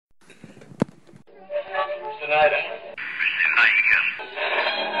Lionel,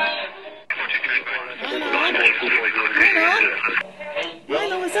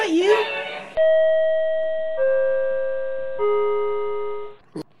 is that you?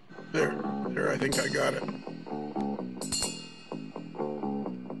 There, I think I got it.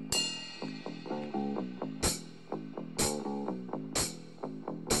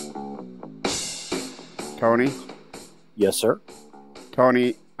 Tony? Yes, sir.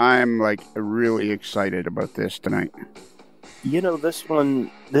 Tony, I'm like really excited about this tonight. You know, this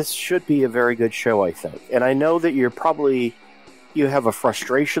should be a very good show, I think. And I know that you have a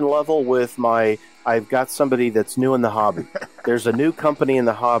frustration level with I've got somebody that's new in the hobby. There's a new company in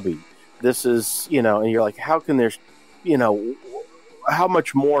the hobby. This is, and you're like, how can there, how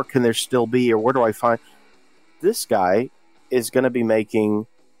much more can there still be, or where do I find? This guy is going to be making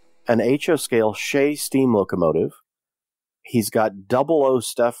an HO scale Shay steam locomotive. He's got 00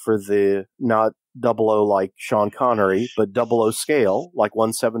 stuff for the, not 00 like Sean Connery, but 00 scale, like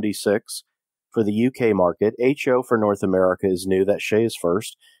 176 for the UK market. HO for North America is new. That Shay is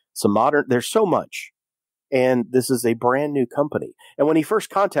first. There's so much. And this is a brand new company. And when he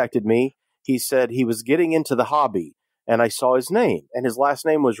first contacted me, he said he was getting into the hobby. And I saw his name, and his last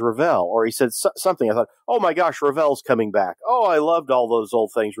name was Revell, or he said something. I thought, oh my gosh, Revell's coming back. Oh, I loved all those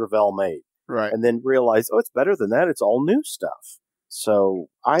old things Revell made. Right. And then realized, oh, it's better than that. It's all new stuff. So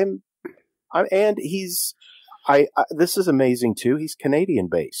this is amazing too. He's Canadian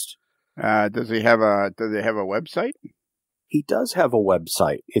based. Does they have a website? He does have a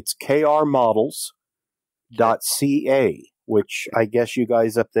website. It's krmodels.ca, which I guess you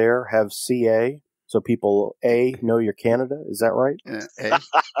guys up there have CA. So people, know you're Canada. Is that right?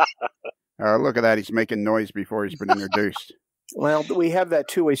 Look at that. He's making noise before he's been introduced. Well, we have that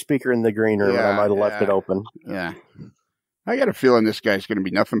two-way speaker in the green room, and I might have left it open. Yeah. I got a feeling this guy's going to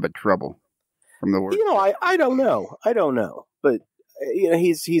be nothing but trouble from the word. I don't know. But,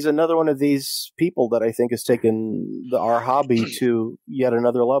 he's another one of these people that I think has taken our hobby to yet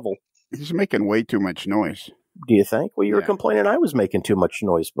another level. He's making way too much noise. Do you think? Well, you were complaining I was making too much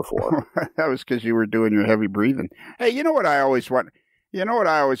noise before. That was because you were doing your heavy breathing. Hey, you know what I always wanted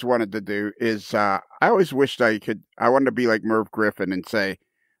to do is I always wished I wanted to be like Merv Griffin and say,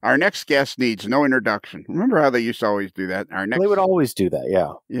 our next guest needs no introduction. Remember how they used to always do that? They would always do that,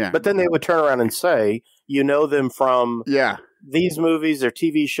 yeah. Yeah. But then they would turn around and say, you know them from these movies, their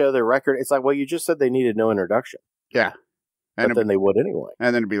TV show, their record. It's like, well, you just said they needed no introduction. Yeah. But then they would anyway.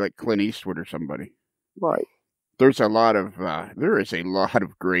 And then it'd be like Clint Eastwood or somebody. Right. There is a lot of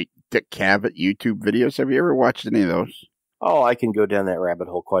great Dick Cavett YouTube videos. Have you ever watched any of those? Oh, I can go down that rabbit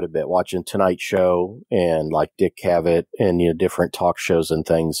hole quite a bit, watching Tonight Show and like Dick Cavett and different talk shows and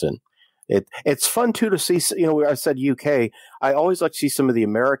things. And it's fun too to see. I said UK. I always like to see some of the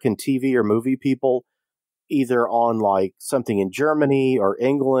American TV or movie people either on like something in Germany or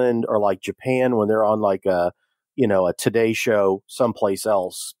England or like Japan when they're on like a Today Show someplace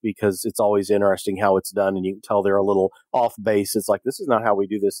else, because it's always interesting how it's done, and you can tell they're a little off base. It's like, this is not how we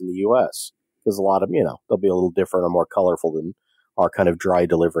do this in the U.S. Because a lot of, they'll be a little different or more colorful than our kind of dry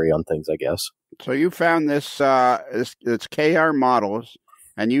delivery on things, I guess. So you found this, it's KR Models,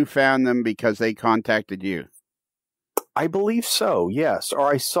 and you found them because they contacted you. I believe so, yes. Or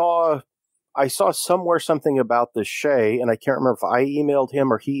I saw somewhere something about the Shay, and I can't remember if I emailed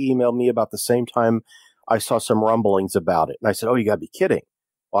him or he emailed me about the same time. I saw some rumblings about it, and I said, oh, you got to be kidding.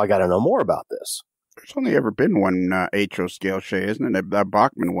 Well, I got to know more about this. There's only ever been one HO scale Shay, isn't it? That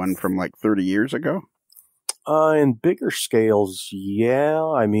Bachman one from like 30 years ago? In bigger scales, yeah.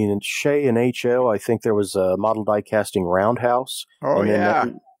 I mean, in Shay and HO, I think there was a model die casting roundhouse. Oh, yeah.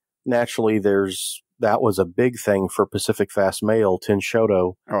 Naturally, that was a big thing for Pacific Fast Mail. Tin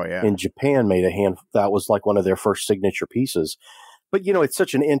Shoto in Japan made a hand. That was like one of their first signature pieces. But, it's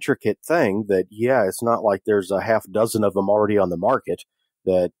such an intricate thing that, it's not like there's a half dozen of them already on the market,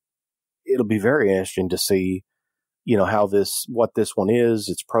 that it'll be very interesting to see, what this one is,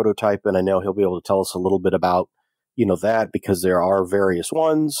 its prototype. And I know he'll be able to tell us a little bit about, that, because there are various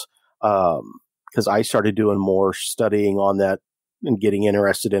ones. Because I started doing more studying on that and getting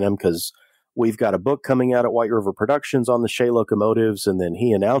interested in them, because we've got a book coming out at White River Productions on the Shay locomotives. And then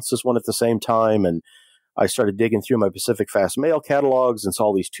he announced this one at the same time. And I started digging through my Pacific Fast Mail catalogs and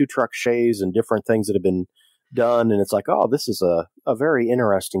saw these 2-truck Shays and different things that have been done. And it's like, oh, this is a very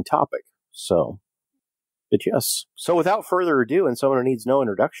interesting topic. So, but yes. So without further ado, and someone who needs no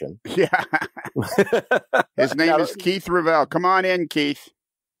introduction. Yeah. His name is Keith Revell. Come on in, Keith.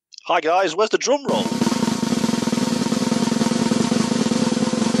 Hi, guys. Where's the drum roll?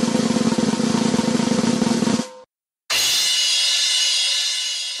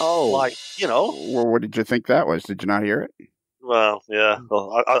 Oh, Like, Well, what did you think that was? Did you not hear it? well, yeah.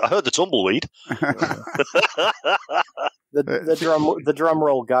 Well, I heard the tumbleweed. the drum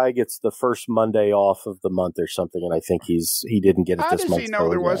roll guy gets the first Monday off of the month or something, and I think he didn't get it How this does month. he know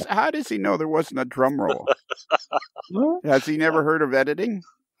there was? How does he know there wasn't a drum roll? Has he never heard of editing?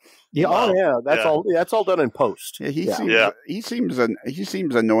 Yeah, Well, yeah, that's yeah. all. That's all done in post. Yeah, he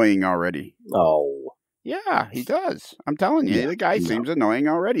seems annoying already. Oh, Yeah, he does. I'm telling you, Yeah, the guy no. seems annoying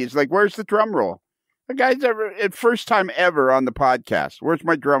already. It's like, where's the drum roll? The guy's first time ever on the podcast. Where's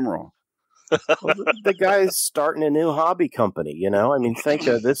my drum roll? well, the guy's starting a new hobby company. I mean, think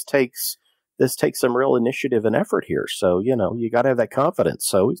this takes some real initiative and effort here. So you got to have that confidence.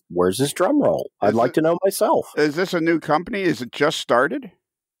 So where's his drum roll? I'd like to know myself. Is this a new company? Is it just started?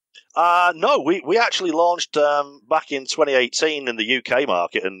 No, we actually launched back in 2018 in the UK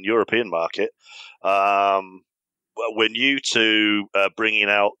market and European market. We're new to bringing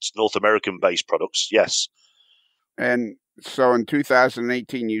out North American-based products, yes. And so in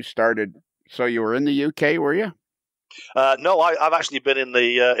 2018 you started, so you were in the UK, were you? No, I've actually been in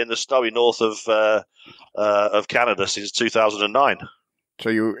the snowy north of Canada since 2009. So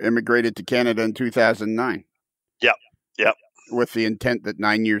you immigrated to Canada in 2009? Yep. With the intent that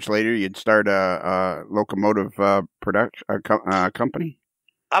 9 years later you'd start a locomotive production company?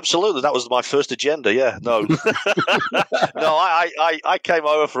 Absolutely, that was my first agenda. Yeah, no, no, I came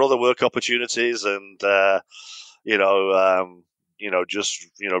over for other work opportunities, and just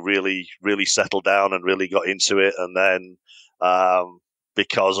really settled down and really got into it, and then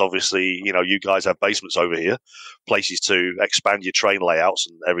because obviously you guys have basements over here, places to expand your train layouts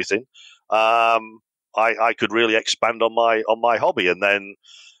and everything. I could really expand on my hobby, and then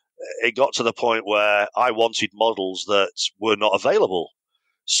it got to the point where I wanted models that were not available.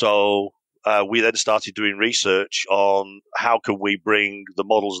 So we then started doing research on how can we bring the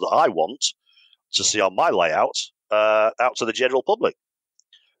models that I want to see on my layout out to the general public.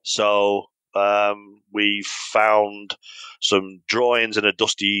 So we found some drawings in a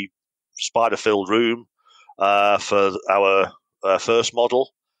dusty spider-filled room for our first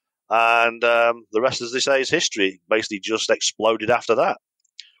model. And the rest, as they say, is history. It basically just exploded after that.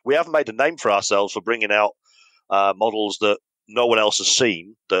 We haven't made a name for ourselves for bringing out models that no one else has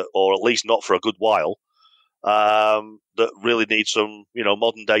seen, or at least not for a good while, that really need some,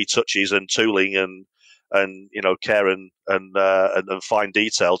 modern day touches and tooling and care and fine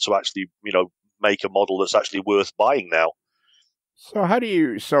detail to actually, make a model that's actually worth buying now. So how do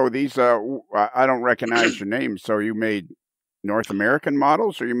you? So these, I don't recognize your name. So you made North American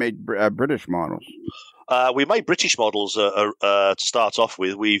models, or you made British models? We made British models to start off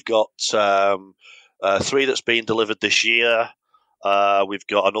with. We've got 3 that's been delivered this year. We've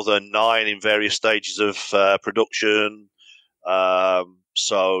got another 9 in various stages of production.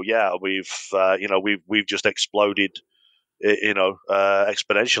 So yeah, we've just exploded,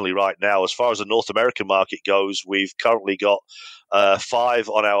 exponentially right now. As far as the North American market goes, we've currently got 5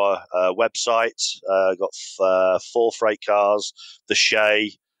 on our website. Got 4 freight cars, the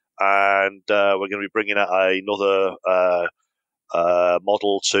Shay, and we're going to be bringing out another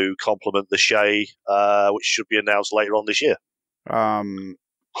model to complement the Shay, which should be announced later on this year. Whenabouts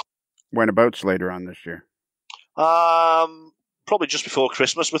later on this year? Probably just before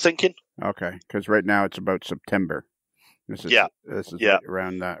Christmas, we're thinking. Okay, because right now it's about September. This is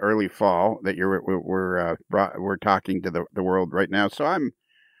around early fall that we're talking to the world right now. So I'm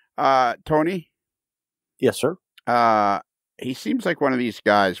Tony. Yes, sir. He seems like one of these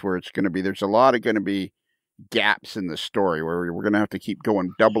guys where there's a lot of going to be gaps in the story where we're going to have to keep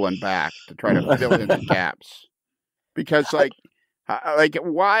going doubling back to try to fill in the gaps. Because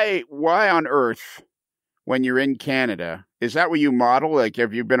why on earth, when you're in Canada, is that what you model? Like,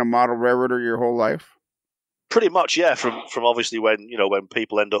 have you been a model railroader your whole life? Pretty much, yeah. From obviously when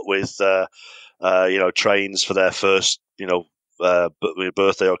people end up with trains for their first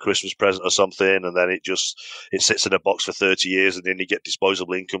birthday or Christmas present or something, and then it sits in a box for 30 years, and then you get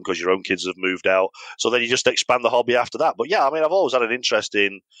disposable income because your own kids have moved out. So then you just expand the hobby after that. But yeah, I mean, I've always had an interest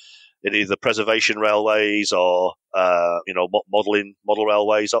in either preservation railways or model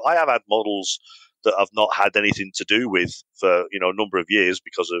railways. I have had models that I've not had anything to do with for a number of years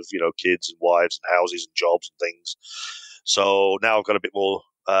because of kids and wives and houses and jobs and things. So now I've got a bit more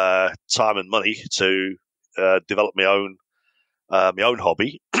time and money to develop my own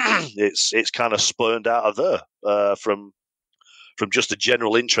hobby. It's kind of spurned out of there from just a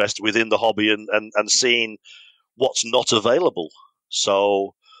general interest within the hobby and seeing what's not available.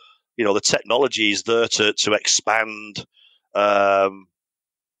 So the technology is there to expand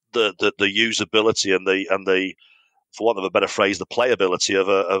the usability and for want of a better phrase, the playability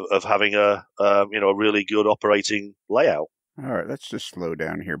of having a really good operating layout. All right, let's just slow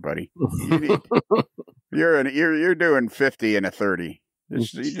down here, buddy. You're doing 50 and a 30. You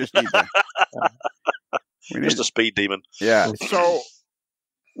just need to. Just a speed demon. Yeah. So,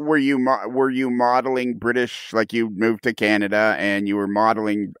 were you modeling British? Like you moved to Canada and you were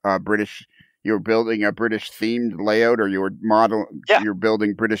modeling British. You were building a British themed layout, or you were You're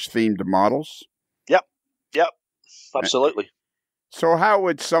building British themed models. Yep. Absolutely. So how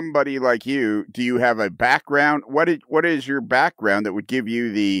would somebody like you, do you have a background? What is your background that would give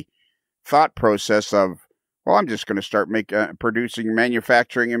you the thought process of, well, I'm just going to start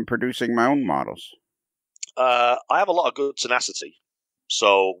manufacturing and producing my own models? I have a lot of good tenacity.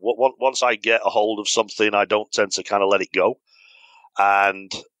 So once I get a hold of something, I don't tend to kind of let it go. And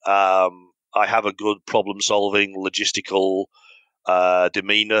I have a good problem-solving, logistical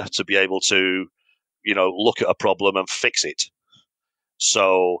demeanor to be able to, look at a problem and fix it.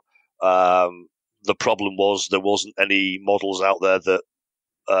 So the problem was there wasn't any models out there that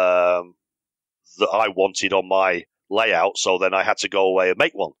I wanted on my layout. So then I had to go away and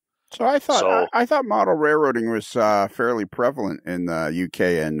make one. So I thought model railroading was fairly prevalent in the UK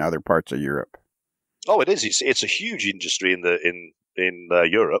and other parts of Europe. Oh, it is. It's a huge industry in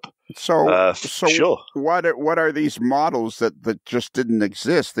Europe. So sure. What are these models that just didn't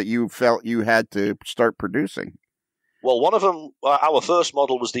exist that you felt you had to start producing? Well, one of them, our first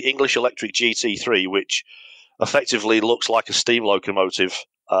model was the English Electric GT3, which effectively looks like a steam locomotive,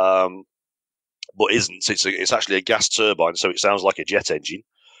 but isn't. It's actually a gas turbine, so it sounds like a jet engine.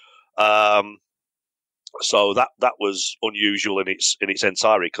 So that was unusual in its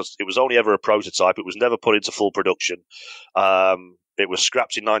entirety because it was only ever a prototype. It was never put into full production. It was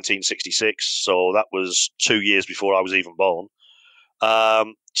scrapped in 1966, so that was 2 years before I was even born.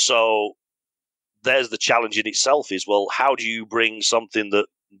 So there's the challenge in itself is, well, how do you bring something that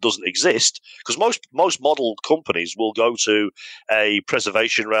doesn't exist? Because most model companies will go to a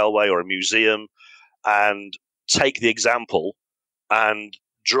preservation railway or a museum and take the example and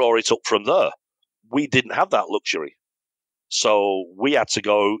draw it up from there. We didn't have that luxury. So we had to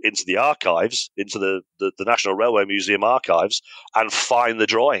go into the archives, into the National Railway Museum archives, and find the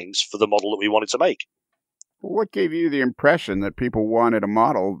drawings for the model that we wanted to make. What gave you the impression that people wanted a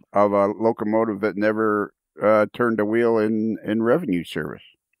model of a locomotive that never turned a wheel in revenue service?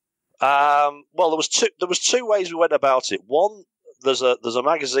 Well, there was two ways we went about it. One, there's a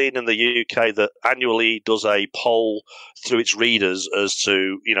magazine in the UK that annually does a poll through its readers as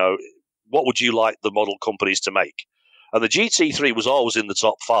to, what would you like the model companies to make? And the GT3 was always in the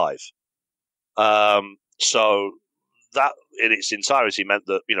top 5. So that in its entirety meant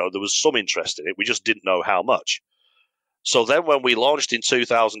that, there was some interest in it. We just didn't know how much. So then when we launched in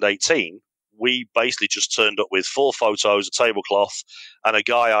 2018, we basically just turned up with 4 photos, a tablecloth, and a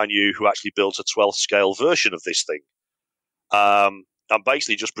guy I knew who actually built a 12th scale version of this thing. And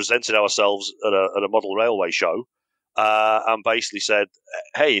basically just presented ourselves at a model railway show, and basically said,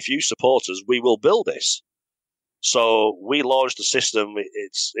 hey, if you support us, we will build this. So we launched the system.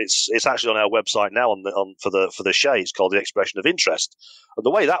 It's actually on our website now for the Shay. It's called the Expression of Interest. And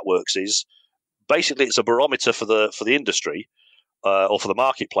the way that works is basically it's a barometer for the industry or for the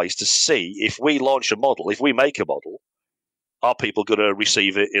marketplace to see if we launch a model, if we make a model, are people going to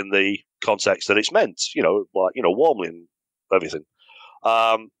receive it in the context that it's meant? Warmly and everything.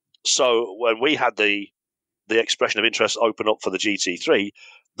 So when we had the Expression of Interest open up for the GT3,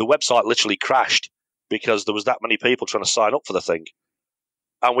 the website literally crashed because there was that many people trying to sign up for the thing.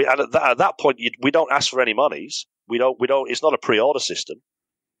 And at that point, we don't ask for any monies. We don't. It's not a pre-order system.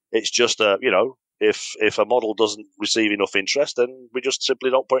 It's just if a model doesn't receive enough interest, then we just simply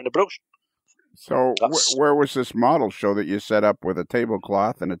don't put it into production. So where was this model show that you set up with a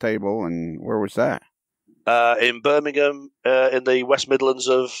tablecloth and a table, and where was that? In Birmingham, in the West Midlands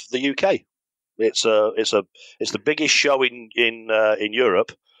of the UK. It's the biggest show in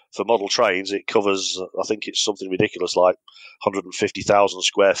Europe for model trains. It covers, I think it's something ridiculous like 150,000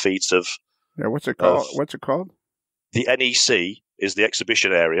 square feet of. Yeah, what's it called? What's it called? The NEC is the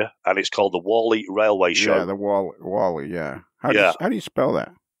exhibition area, and it's called the Whalley Railway Show. Yeah, the Whalley. Yeah. How do you spell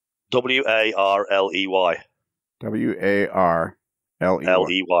that? Warley. Warley.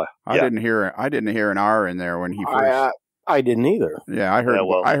 I didn't hear an R in there when he first. I didn't either. Yeah, I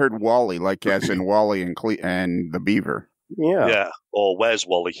heard Wally, like as in Wally and the Beaver. Yeah. Yeah. Or where's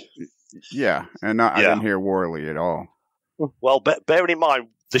Wally? Yeah, and I didn't hear Warley at all. Well, bearing in mind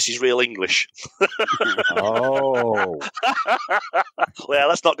this is real English. Oh. Well,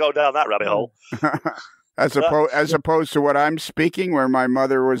 let's not go down that rabbit hole. As opposed to what I'm speaking, where my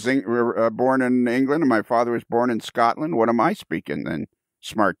mother was born in England and my father was born in Scotland. What am I speaking then,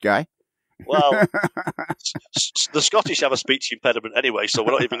 smart guy? Well, the Scottish have a speech impediment anyway, so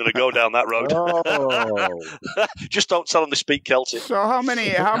we're not even going to go down that road. Oh. Just don't tell them they speak Celtic. So how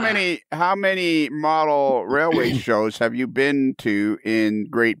many model railway shows have you been to in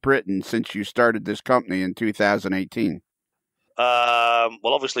Great Britain since you started this company in 2018? Well,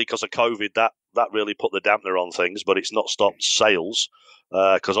 obviously, because of COVID, that really put the dampener on things, but it's not stopped sales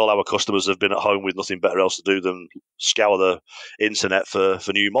because all our customers have been at home with nothing better else to do than scour the internet for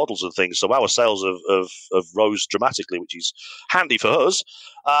new models and things. So our sales have rose dramatically, which is handy for us.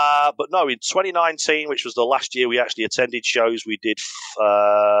 But no, in 2019, which was the last year we actually attended shows, we did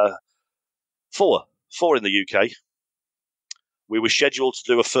four in the UK. We were scheduled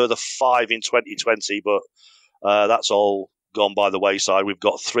to do a further 5 in 2020, but that's all gone by the wayside. We've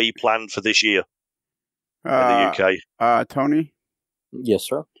got 3 planned for this year in the UK. Tony? Yes,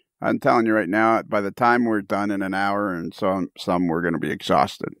 sir. I'm telling you right now, by the time we're done in an hour and some we're going to be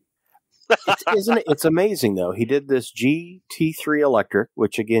exhausted. Isn't it? It's amazing, though. He did this GT3 electric,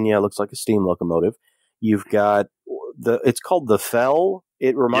 which, again, looks like a steam locomotive. You've got it's called the Fell.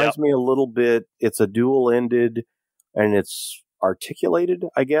 It reminds me a little bit. It's a dual-ended, and it's articulated,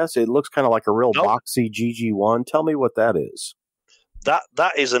 I guess. It looks kind of like a real boxy GG1. Tell me what that is.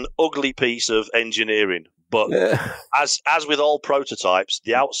 That is an ugly piece of engineering. But as with all prototypes,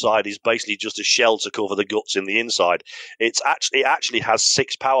 the outside is basically just a shell to cover the guts in the inside. It actually has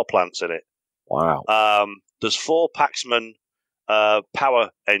 6 power plants in it. Wow. There's 4 Paxman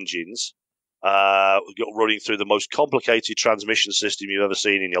power engines running through the most complicated transmission system you've ever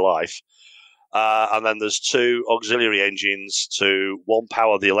seen in your life. And then there's 2 auxiliary engines one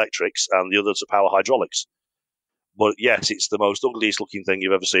power the electrics and the other to power hydraulics. But yes, it's the most ugliest looking thing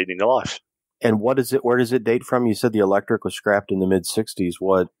you've ever seen in your life. And what is it? Where does it date from? You said the electric was scrapped in the mid-'60s.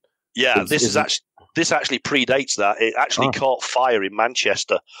 What? Yeah, this actually predates that. It actually caught fire in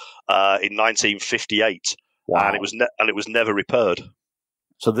Manchester in 1958, and it was never repaired.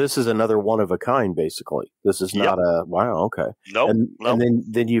 So this is another one of a kind, basically. This is not a wow. Okay, no, and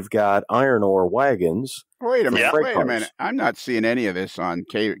then you've got iron ore wagons. Wait a minute. I'm not seeing any of this on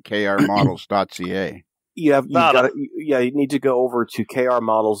krmodels.ca. You need to go over to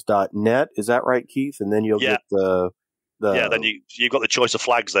krmodels.net. Is that right, Keith? And then you'll get the then you've got the choice of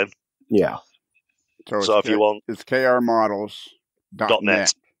flags then. Yeah. So if you want, it's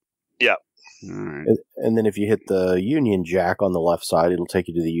krmodels.net. Yeah. All right. And then if you hit the Union Jack on the left side, it'll take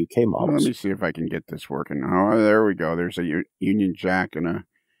you to the UK models. Well, let me see if I can get this working. Oh, there we go. There's a Union Jack and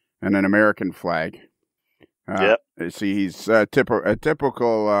an American flag. See, he's typical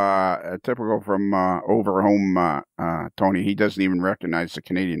from over home. Tony, he doesn't even recognize the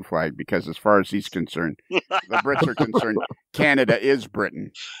Canadian flag because, as far as he's concerned, the Brits are concerned, Canada is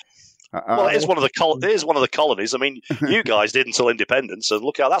Britain. Well, it is one of the colonies. I mean, you guys did until independence, and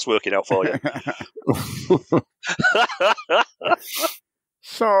look how that's working out for you.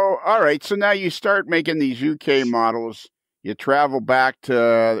 So, all right. So now you start making these UK models. You travel back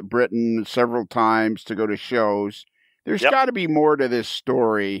to Britain several times to go to shows. There's got to be more to this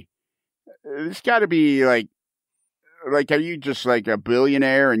story. There's got to be like, are you just like a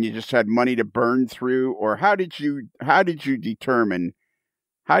billionaire and you just had money to burn through, or how did you determine?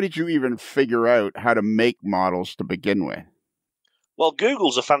 How did you even figure out how to make models to begin with? Well,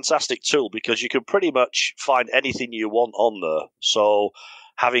 Google's a fantastic tool because you can pretty much find anything you want on there. So,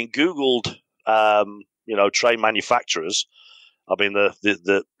 having Googled, train manufacturers, I mean, the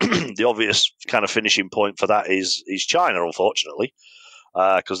the obvious kind of finishing point for that is China, unfortunately,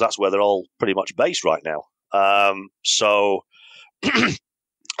 because that's where they're all pretty much based right now.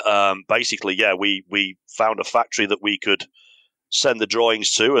 Basically, we found a factory that we could send the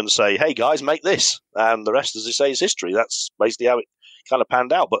drawings to and say, hey, guys, make this. And the rest, as they say, is history. That's basically how it kind of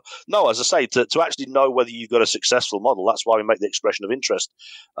panned out. But no, as I say, to actually know whether you've got a successful model, that's why we make the expression of interest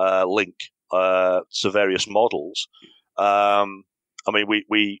link to various models. I mean,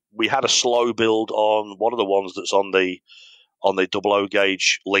 we had a slow build on one of the ones that's on the 00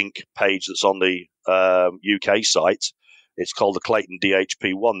 gauge link page that's on the UK site. It's called the Clayton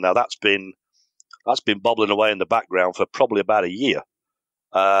DHP1. Now that's been bobbling away in the background for probably about a year,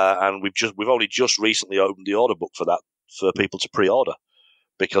 and we've only just recently opened the order book for that for people to pre-order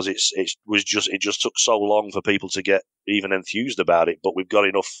because it just took so long for people to get even enthused about it. But we've got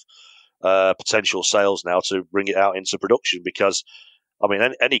enough potential sales now to bring it out into production because, I mean,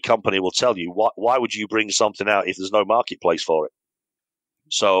 any company will tell you why would you bring something out if there's no marketplace for it?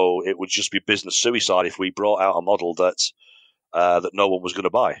 So it would just be business suicide if we brought out a model that no one was going to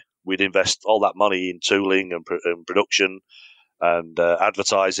buy. we'd invest all that money in tooling and production and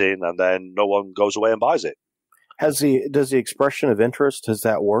advertising, and then no one goes away and buys it. Does the expression of interest, has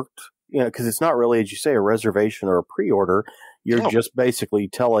that worked? Because it's not really, as you say, a reservation or a pre-order. You're just basically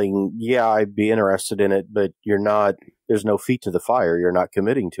telling, yeah, I'd be interested in it, but there's no feet to the fire. You're not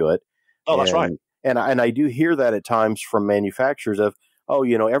committing to it. Oh, that's right. And I do hear that at times from manufacturers of, oh,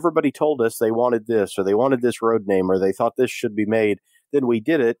 everybody told us they wanted this, or they wanted this road name, or they thought this should be made. Then we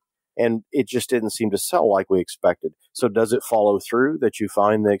did it, and it just didn't seem to sell like we expected. So does it follow through that you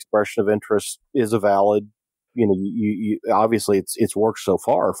find the expression of interest is a valid, you obviously it's worked so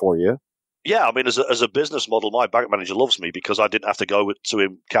far for you? Yeah, I mean, as a business model, my bank manager loves me because I didn't have to go to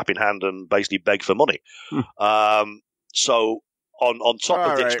him cap in hand and basically beg for money. So on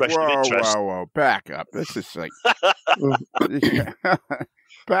top of the expression of interest... Whoa, back up. This is like...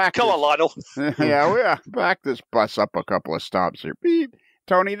 Come on, Lionel. Yeah, back this bus up a couple of stops here. Beep.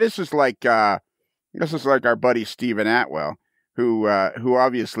 Tony, this is like our buddy Stephen Atwell, who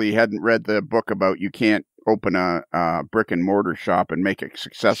obviously hadn't read the book about you can't open a brick and mortar shop and make it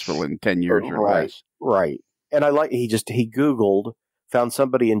successful in 10 years or less. Right. And he Googled, found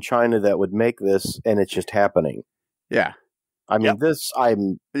somebody in China that would make this, and it's just happening. Yeah. I mean,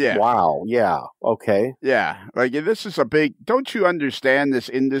 wow. Yeah. Okay. Yeah. Like, this is a big, don't you understand this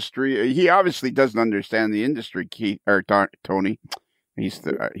industry? He obviously doesn't understand the industry, Tony. He's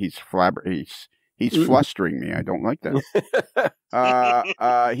flustering me. I don't like that.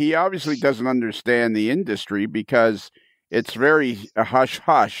 He obviously doesn't understand the industry because it's very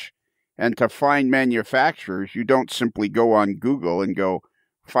hush-hush. And to find manufacturers, you don't simply go on Google and go,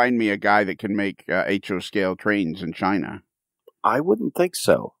 find me a guy that can make HO scale trains in China. I wouldn't think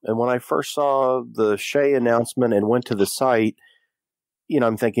so. And when I first saw the Shay announcement and went to the site,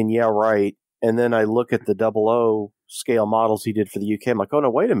 I'm thinking, yeah, right. And then I look at the 00 scale models he did for the UK. I'm like, oh, no,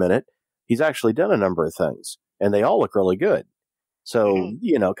 wait a minute. He's actually done a number of things, and they all look really good. So,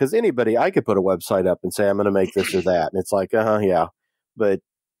 because I could put a website up and say, I'm going to make this or that. And it's like, yeah. But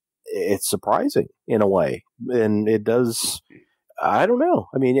it's surprising in a way. And it does, I don't know.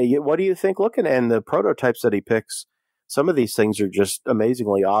 I mean, what do you think looking at the prototypes that he picks? Some of these things are just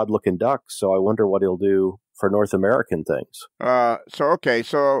amazingly odd-looking ducks, so I wonder what he'll do for North American things. So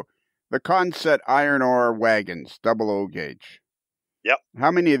the Concept iron ore wagons, 00 gauge. Yep.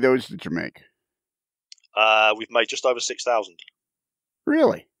 How many of those did you make? We've made just over 6,000.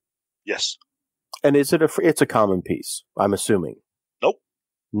 Really? Yes. And is it it's a common piece, I'm assuming? Nope.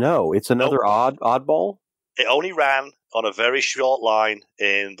 No, it's another oddball? It only ran on a very short line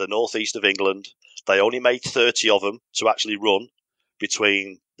in the northeast of England. They only made 30 of them to actually run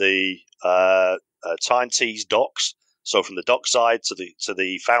between the Tyne Tees docks, so from the dock side to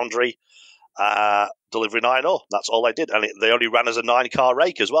the foundry, delivering iron ore. That's all they did, and they only ran as a 9-car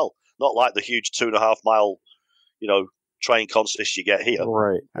rake as well, not like the huge 2.5 mile, train consist you get here.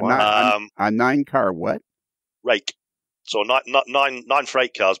 Right. A 9-car what? Rake. So nine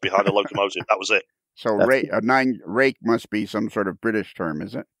freight cars behind a locomotive. That was it. So a 9 rake must be some sort of British term,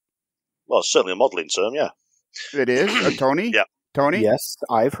 is it? Well, it's certainly a modelling term, yeah. It is? Tony? Yeah. Tony? Yes,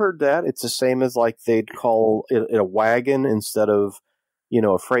 I've heard that. It's the same as like they'd call it a wagon instead of,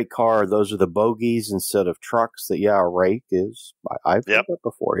 a freight car. Those are the bogies instead of trucks. A rake is. I've heard that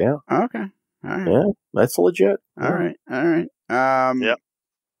before, yeah. Okay. All right. Yeah, that's legit. All right. Yeah.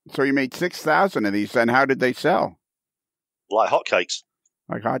 So you made 6,000 of these, and how did they sell? Like hotcakes.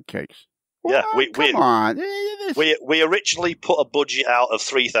 Like hotcakes. Yeah, come on. We originally put a budget out of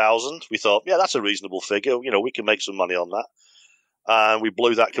 3,000. We thought, that's a reasonable figure. We can make some money on that. And we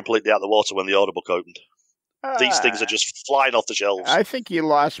blew that completely out of the water when the order book opened. These things are just flying off the shelves. I think you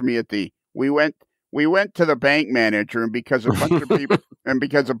lost me at we went to the bank manager, and because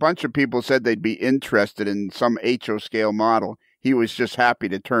a bunch of people said they'd be interested in some HO scale model, he was just happy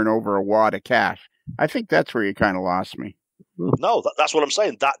to turn over a wad of cash. I think that's where you kind of lost me. No, that's what I'm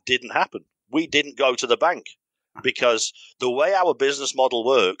saying. That didn't happen. We didn't go to the bank because the way our business model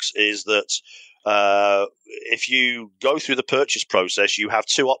works is that if you go through the purchase process, you have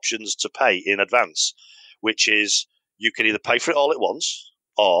 2 options to pay in advance, which is you can either pay for it all at once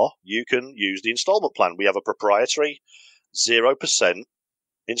or you can use the installment plan. We have a proprietary 0%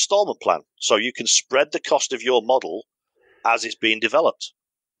 installment plan. So you can spread the cost of your model as it's being developed.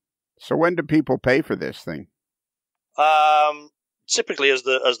 So when do people pay for this thing? Typically as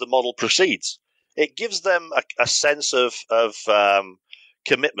the model proceeds. It gives them a sense of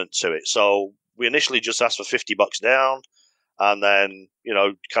commitment to it. So we initially just asked for $50 down, and then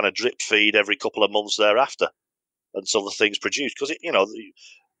kind of drip feed every couple of months thereafter until the thing's produced. Because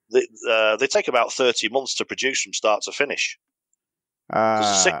they take about 30 months to produce from start to finish.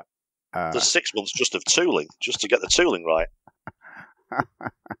 There's 6 months just of tooling, just to get the tooling right.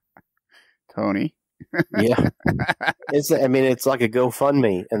 Tony. Yeah. It's like a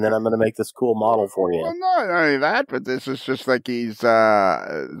GoFundMe, and then I'm going to make this cool model for you. Well, not only that, but this is just like he's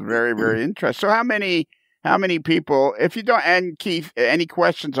very, very interested. So how many people, if you don't, and Keith, any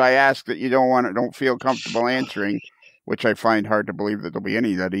questions I ask that you don't feel comfortable answering, which I find hard to believe that there'll be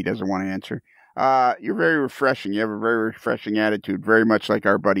any that he doesn't want to answer. You're very refreshing. You have a very refreshing attitude, very much like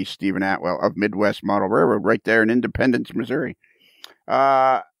our buddy Stephen Atwell of Midwest Model Railroad right there in Independence, Missouri.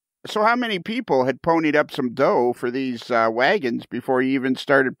 So how many people had ponied up some dough for these wagons before you even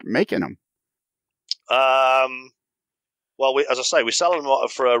started making them? Well, as I say, we're selling them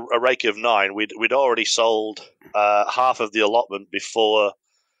for a rake of 9. We'd already sold half of the allotment before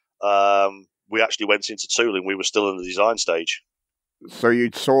we actually went into tooling. We were still in the design stage. So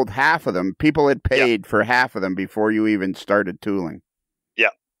you'd sold half of them. People had paid for half of them before you even started tooling. Yeah.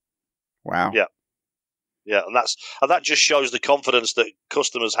 Wow. Yeah. Yeah, and that just shows the confidence that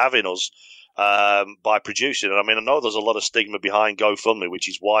customers have in us by producing. And I mean, I know there's a lot of stigma behind GoFundMe, which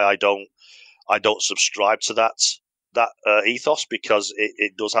is why I don't subscribe to that ethos, because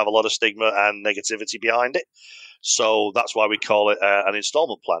it does have a lot of stigma and negativity behind it. So that's why we call it an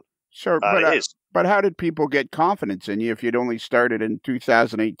installment plan. Sure, but how did people get confidence in you if you'd only started in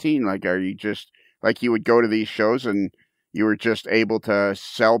 2018? Like, are you just like you would go to these shows and you were just able to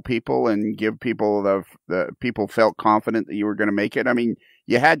sell people and give people the people felt confident that you were going to make it? I mean,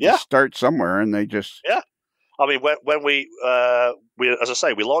 you had to start somewhere, and they just I mean, when we as I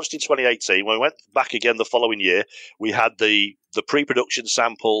say, we launched in 2018. When we went back again the following year, we had the pre-production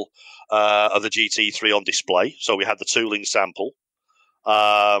sample of the GT3 on display. So we had the tooling sample.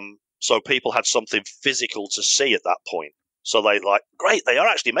 So people had something physical to see at that point. So they great, they are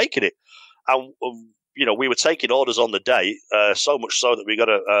actually making it. And we were taking orders on the day, so much so that we got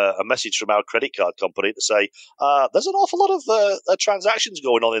a message from our credit card company to say, there's an awful lot of transactions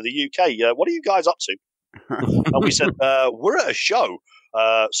going on in the UK. What are you guys up to? And we said, we're at a show.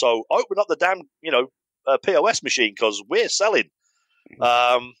 So open up the damn, POS machine, because we're selling.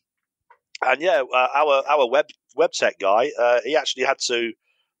 And our web tech guy, he actually had to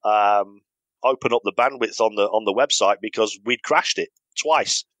open up the bandwidth on the website because we'd crashed it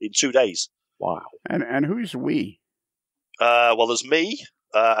twice in 2 days. Wow. And who's we? Well, there's me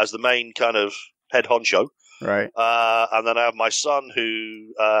as the main kind of head honcho. Right. And then I have my son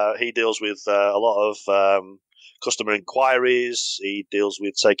who he deals with a lot of customer inquiries. He deals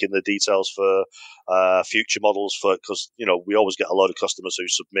with taking the details for future models because, we always get a lot of customers who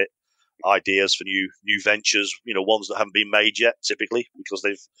submit ideas for new ventures, ones that haven't been made yet, typically, because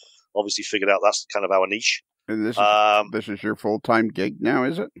they've obviously figured out that's kind of our niche. And this is your full-time gig now,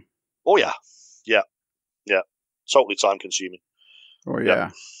 is it? Oh, yeah. Yeah. Totally time consuming. Oh,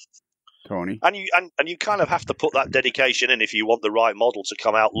 yeah. Tony. And you kind of have to put that dedication in if you want the right model to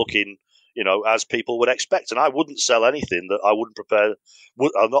come out looking, as people would expect. And I wouldn't sell anything that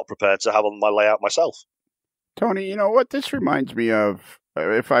I'm not prepared to have on my layout myself. Tony, you know what this reminds me of?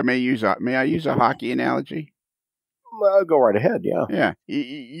 If I may I use a hockey analogy? Well, go right ahead. Yeah. Yeah.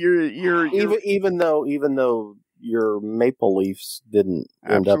 You're even though your Maple Leafs didn't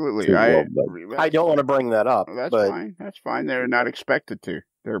end up too well, but I don't want to bring that up. Fine. That's fine. They're not expected to.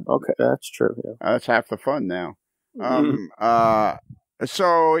 They're okay. That's true. Yeah. That's half the fun now.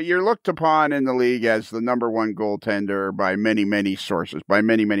 So you're looked upon in the league as the number one goaltender by many, many sources, by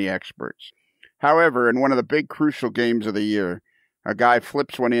many, many experts. However, in one of the big crucial games of the year, a guy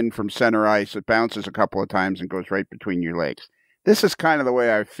flips one in from center ice. It bounces a couple of times and goes right between your legs. This is kind of the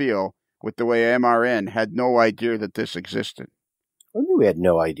way I feel with the way MRN had no idea that this existed. I knew we had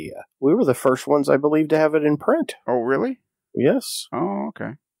no idea. We were the first ones, I believe, to have it in print. Oh, really? Yes. Oh,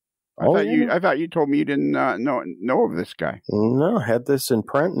 okay. I thought you told me you didn't know of this guy. No, I had this in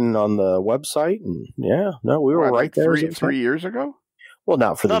print and on the website, and we were right there. 3 years ago? Well,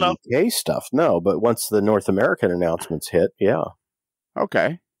 not for the UK stuff, no, but once the North American announcements hit, yeah.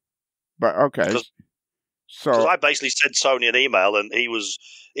 Okay. But okay. So I basically sent Tony an email, and he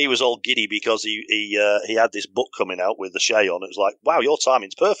was all giddy because he had this book coming out with the Shay on. It was like, wow, your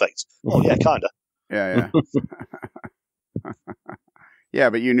timing's perfect. Oh yeah, kinda. Yeah. Yeah,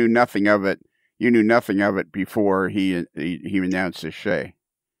 but you knew nothing of it. You knew nothing of it before he announced his Shay.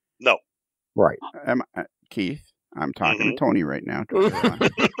 No. Right. Keith, I'm talking to Tony right now.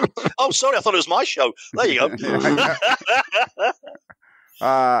 Oh, sorry, I thought it was my show. There you go.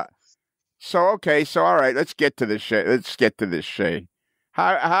 So all right, let's get to this Shay.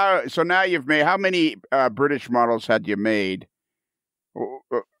 So now you've made, how many British models had you made?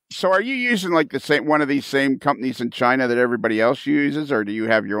 So are you using like the same one of these same companies in China that everybody else uses, or do you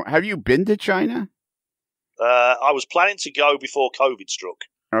have your own? Have you been to China? I was planning to go before COVID struck.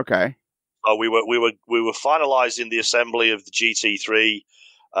 Okay. We were finalising the assembly of the GT3,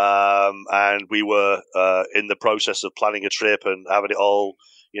 and we were in the process of planning a trip and having it all,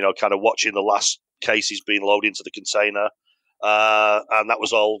 kind of watching the last cases being loaded into the container, and that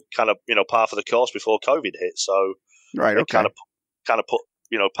was all kind of par for the course before COVID hit. So right, okay, kind of put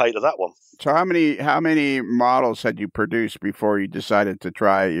pay to that one. So how many models had you produced before you decided to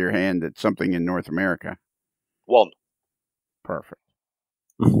try your hand at something in North America? One. Perfect.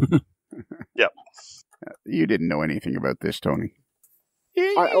 Yeah. You didn't know anything about this, Tony.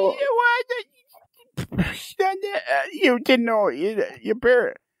 You didn't know. You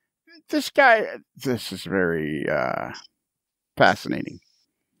bear. This guy. This is very fascinating.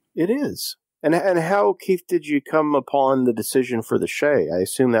 It is. And how, Keith, did you come upon the decision for the Shay? I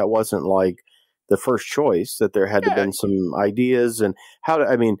assume that wasn't like the first choice, that there had to have been some ideas. And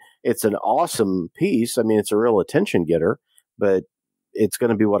it's an awesome piece. I mean, it's a real attention getter, but it's going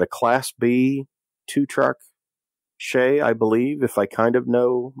to be a Class B 2-truck Shay, I believe, if I kind of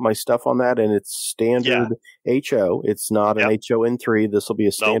know my stuff on that. And it's standard HO. It's not an HON3. This will be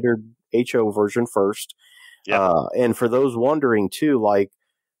a standard HO version first. And for those wondering, too, like,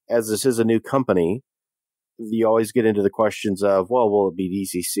 as this is a new company, you always get into the questions of, well, will it be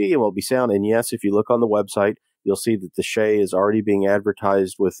DCC and will it be sound? And yes, if you look on the website, you'll see that the Shay is already being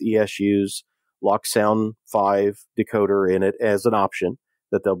advertised with ESU's Lock Sound 5 decoder in it as an option,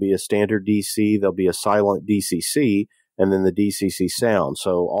 that there'll be a standard DC, there'll be a silent DCC, and then the DCC sound.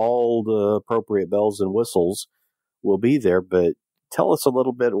 So all the appropriate bells and whistles will be there. But tell us a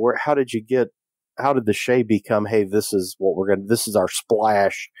little bit, how did the Shay become, hey, this is our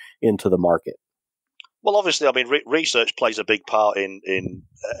splash into the market? Well, obviously, I mean, research plays a big part in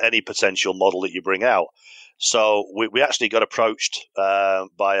any potential model that you bring out. So we actually got approached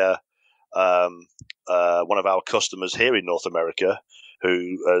by one of our customers here in North America,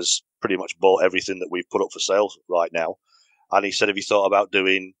 who has pretty much bought everything that we've put up for sale right now. And he said, have you thought about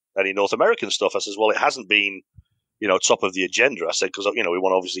doing any North American stuff? I says, well, it hasn't been top of the agenda. I said, because, we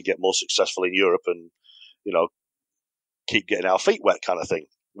want to obviously get more successful in Europe and, keep getting our feet wet kind of thing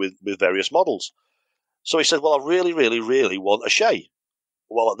with various models. So he said, well, I really, really, really want a Shay.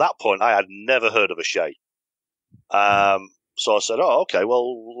 Well, at that point, I had never heard of a Shay. So I said, oh, okay,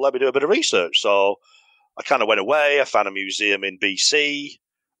 well, let me do a bit of research. So I kind of went away. I found a museum in BC.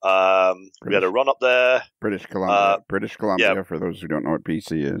 We had a run up there. British Columbia, for those who don't know what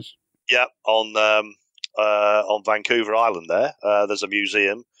BC is. Yeah, on Vancouver Island there. There's a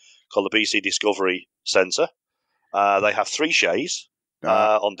museum called the BC Discovery Centre. They have 3 Shays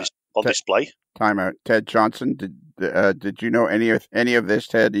on display. Time out. Ted Johnson, did you know any of this,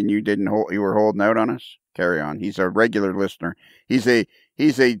 Ted, and you were holding out on us? Carry on. He's a regular listener. He's a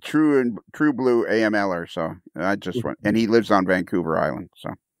true blue AMLer, so I just went, and he lives on Vancouver Island, so.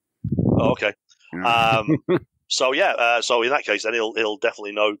 Oh, okay. So in that case, then he'll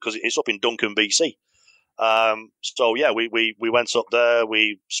definitely know, because it's up in Duncan, BC. We went up there,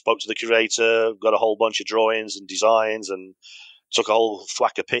 we spoke to the curator, got a whole bunch of drawings and designs, and took a whole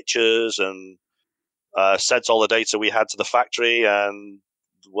thwack of pictures, and sent all the data we had to the factory, and,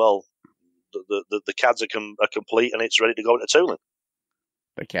 well, the CADs are complete, and it's ready to go into tooling.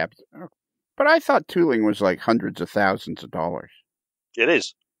 The CADs. But I thought tooling was like hundreds of thousands of dollars. It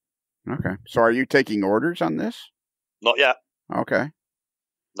is. Okay. So are you taking orders on this? Not yet. Okay.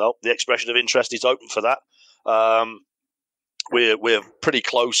 No, the expression of interest is open for that. We're pretty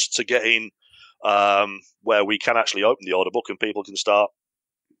close to getting where we can actually open the order book and people can start,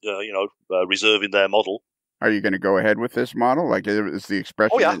 reserving their model. Are you going to go ahead with this model? Like, is the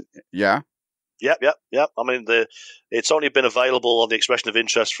expression? Oh, yeah. Yeah. Yep. I mean, it's only been available on the expression of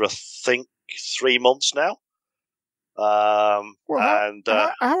interest for, I think, 3 months now. How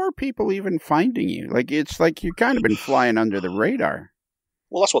are people even finding you? Like, it's like you've kind of been flying under the radar.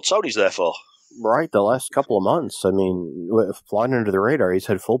 Well, that's what Tony's there for. Right, the last couple of months. I mean, flying under the radar, he's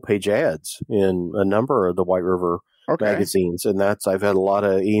had full-page ads in a number of the White River magazines, and I've had a lot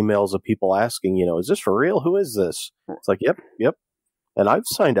of emails of people asking, is this for real? Who is this? It's like, yep. And I've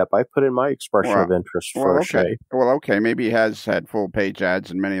signed up. I put in my expression of interest for a Shay. Well, okay, maybe he has had full-page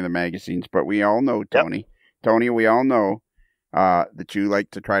ads in many of the magazines, but we all know, Tony. Yep. Tony, we all know that you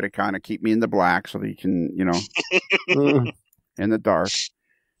like to try to kind of keep me in the black so that you can, in the dark.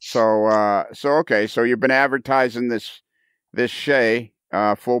 So okay. So you've been advertising this Shay,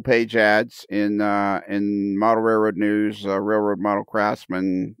 full page ads in Model Railroad News, Railroad Model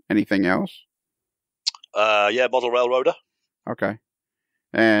Craftsman. Anything else? Model Railroader. Okay.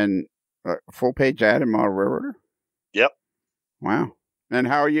 And full page ad in Model Railroader? Yep. Wow. And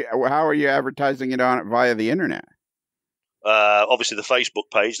how are you advertising it on it via the internet? Obviously, the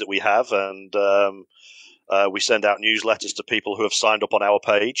Facebook page that we have, and we send out newsletters to people who have signed up on our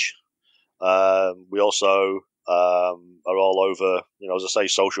page. We also are all over, as I say,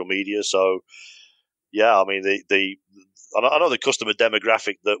 social media. So, yeah, I mean, I know the customer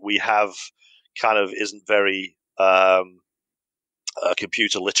demographic that we have kind of isn't very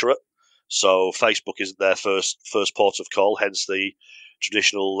computer literate. So Facebook isn't their first port of call, hence the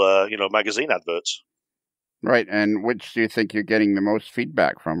traditional, magazine adverts. Right, and which do you think you're getting the most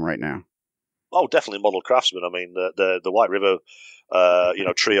feedback from right now? Oh, definitely Model Craftsman. I mean, the White River,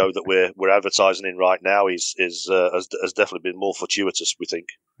 trio that we're advertising in right now has definitely been more fortuitous. We think.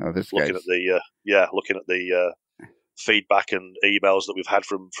 Oh, this looking at the feedback and emails that we've had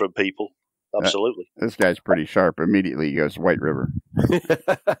from people. Absolutely, this guy's pretty sharp. Immediately he goes White River.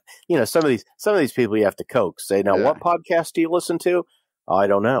 Some of these people you have to coax. Say, now, what podcast do you listen to? I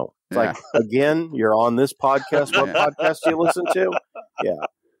don't know. It's like, again, you're on this podcast. What podcast do you listen to? Yeah.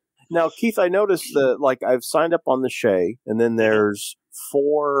 Now, Keith, I noticed that, I've signed up on the Shay, and then there's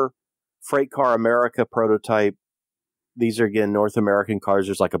 4 Freight Car America prototype. These are, again, North American cars.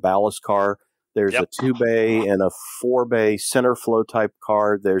 There's a ballast car. There's a 2-bay and a 4-bay center flow type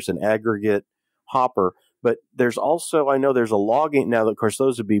car. There's an aggregate hopper. But there's also, I know there's a logging. Now, of course,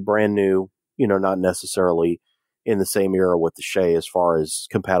 those would be brand new, not necessarily in the same era with the Shay as far as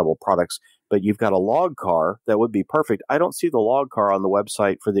compatible products. But you've got a log car that would be perfect. I don't see the log car on the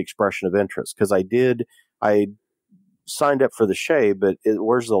website for the expression of interest because I signed up for the Shay, but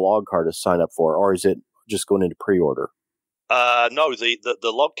where's the log car to sign up for? Or is it just going into pre-order? No, the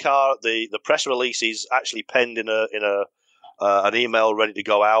log car, the press release is actually penned in an email ready to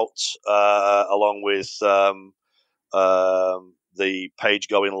go out, along with the page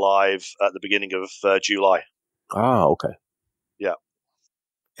going live at the beginning of July. Ah, okay. Yeah.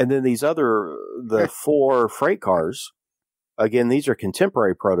 And then the 4 freight cars, again, these are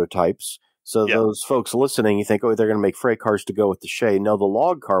contemporary prototypes. So those folks listening, you think, they're going to make freight cars to go with the Shay. No, the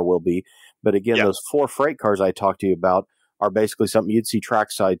log car will be. But again, those 4 freight cars I talked to you about are basically something you'd see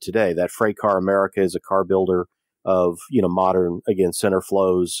trackside today. That Freight Car America is a car builder of, modern, again, center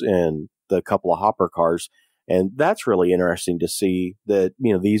flows and the couple of hopper cars. And that's really interesting to see that,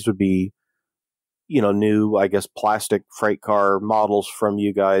 these would be, new, I guess, plastic freight car models from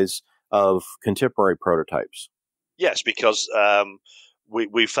you guys of contemporary prototypes. Yes, because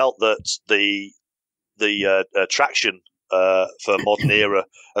we felt that the traction for modern era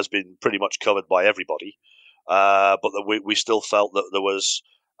has been pretty much covered by everybody, but that we still felt that there was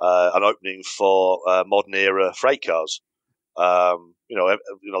an opening for modern era freight cars.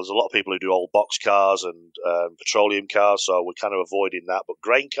 There's a lot of people who do old box cars and petroleum cars, so we're kind of avoiding that. But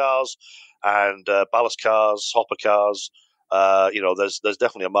grain cars and ballast cars, hopper cars, there's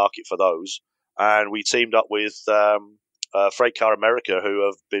definitely a market for those. And we teamed up with Freight Car America, who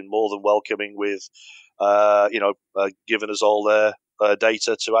have been more than welcoming with, giving us all their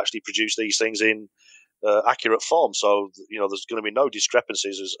data to actually produce these things in accurate form. So, there's going to be no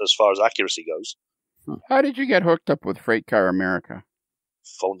discrepancies as far as accuracy goes. How did you get hooked up with Freight Car America?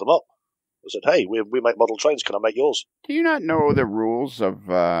 Phoned them up. I said, hey, we make model trains. Can I make yours? Do you not know the rules of...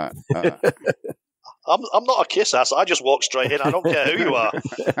 I'm not a kiss ass. I just walk straight in. I don't care who you are.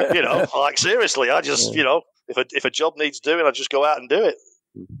 Seriously, I just, if a job needs doing, I just go out and do it.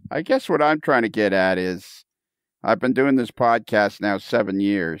 I guess what I'm trying to get at is I've been doing this podcast now 7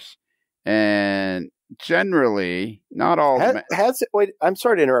 years, and generally, not all... Has it? Wait, I'm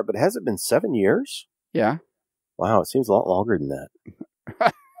sorry to interrupt, but has it been 7 years? Yeah. Wow, it seems a lot longer than that.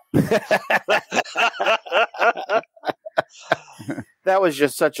 That was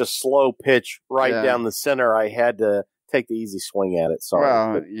just such a slow pitch down the center. I had to take the easy swing at it. Sorry.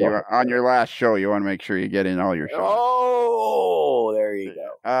 Well, on your last show, you want to make sure you get in all your shows. Oh, there you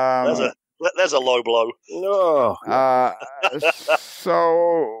go. There's a low blow. Oh.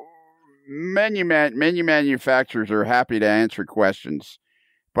 So menu manufacturers are happy to answer questions,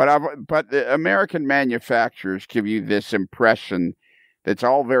 but the American manufacturers give you this impression that's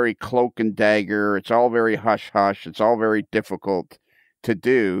all very cloak and dagger. It's all very hush-hush. It's all very difficult to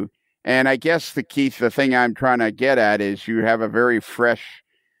do. And I guess, the thing I'm trying to get at is you have a very fresh,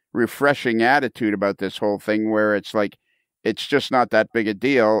 refreshing attitude about this whole thing where it's like, it's just not that big a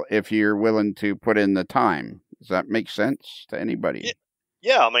deal if you're willing to put in the time. Does that make sense to anybody?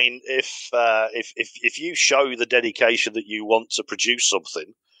 Yeah, I mean, if you show the dedication that you want to produce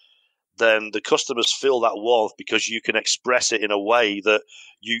something, then the customers feel that warmth because you can express it in a way that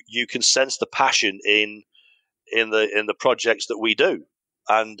you can sense the passion in the projects that we do.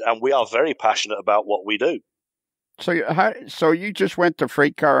 and we are very passionate about what we do. So you just went to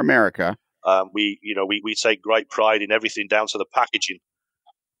Freight Car America. We take great pride in everything down to the packaging.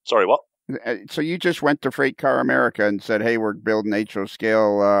 Sorry, what? So you just went to Freight Car America and said, "Hey, we're building HO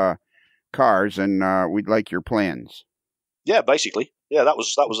scale cars, and we'd like your plans." Yeah, basically. Yeah, that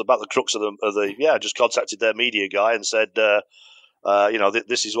was about the crux of the. Yeah, I just contacted their media guy and said,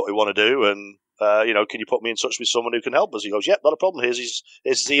 this is what we want to do, and can you put me in touch with someone who can help us? He goes, "Yep, not a problem. Here's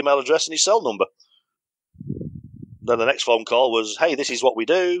his email address and his cell number." Then the next phone call was, "Hey, this is what we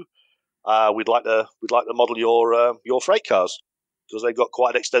do. We'd like to model your freight cars because they've got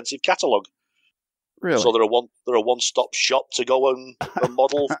quite an extensive catalogue. Really? So they're a one-stop shop to go and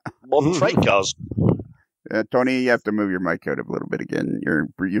model freight cars." Tony, you have to move your mic out a little bit again.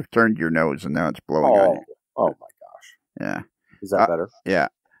 You've turned your nose and now it's blowing on you. Oh my gosh! Yeah, is that better? Yeah.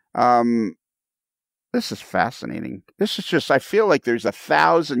 This is fascinating. This is just, I feel like there's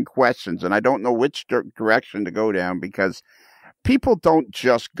 1,000 questions and I don't know which direction to go down because people don't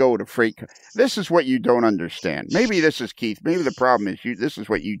just go to freight. This is what you don't understand. Maybe this is Keith. Maybe the problem is this is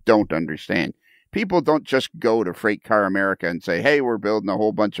what you don't understand. People don't just go to Freight Car America and say, "Hey, we're building a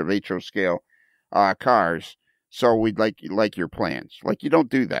whole bunch of HO scale cars, so we'd like your plans." Like, you don't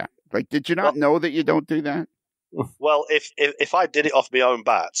do that. Like, did you not know that you don't do that? Well, if I did it off my own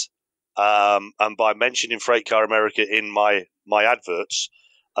bat, and by mentioning Freight Car America in my adverts,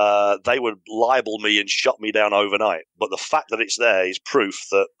 they would libel me and shut me down overnight. But the fact that it's there is proof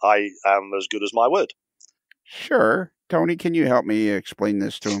that I am as good as my word. Sure. Tony, can you help me explain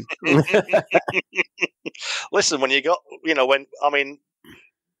this to him? Listen, when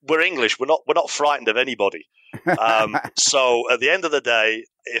we're English, we're not frightened of anybody. So at the end of the day,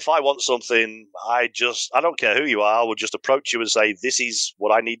 if I want something, I don't care who you are, I will just approach you and say, "This is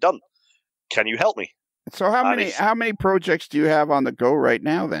what I need done. Can you help me?" So how many projects do you have on the go right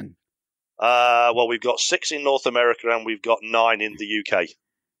now then? Well, we've got 6 in North America and we've got 9 in the UK.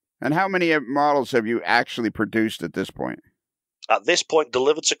 And how many models have you actually produced at this point? At this point,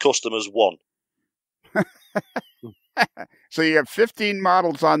 delivered to customers, 1. So you have 15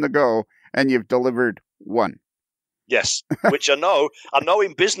 models on the go and you've delivered 1. Yes, which I know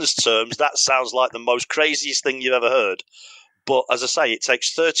in business terms, that sounds like the most craziest thing you've ever heard. But as I say, it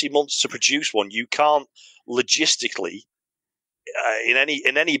takes 30 months to produce one. You can't logistically, in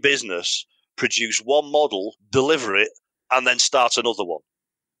any business, produce one model, deliver it, and then start another one.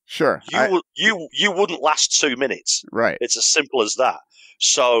 Sure. You wouldn't last 2 minutes. Right. It's as simple as that.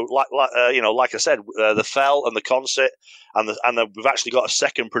 So, like I said, the Fell and the Concert, we've actually got a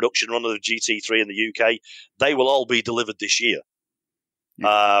second production run of the GT3 in the UK. They will all be delivered this year.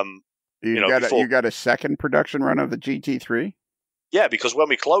 You got a second production run of the GT3? Yeah, because when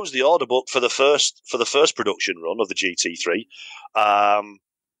we closed the order book for the first production run of the GT3,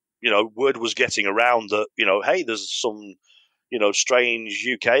 word was getting around that hey, there's some strange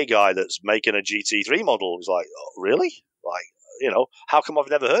UK guy that's making a GT3 model. He's like, "Oh, really? Like, how come I've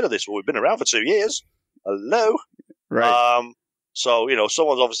never heard of this? Well, we've been around for 2 years. Hello." Right. So,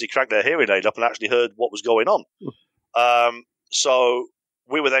 someone's obviously cranked their hearing aid up and actually heard what was going on. So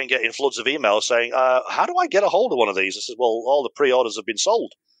we were then getting floods of emails saying, "How do I get a hold of one of these?" I said, "Well, all the pre-orders have been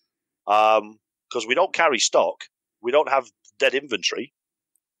sold. Because we don't carry stock. We don't have dead inventory.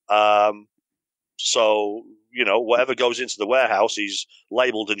 So, whatever goes into the warehouse is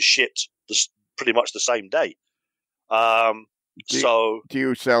labeled and shipped pretty much the same day." Do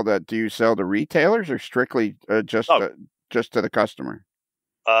you sell to retailers or strictly just to the customer?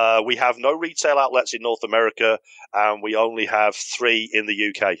 We have no retail outlets in North America, and we only have 3 in the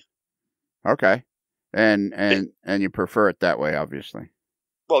UK. Okay, and you prefer it that way, obviously.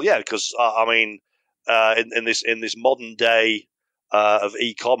 Well, yeah, because in this modern day of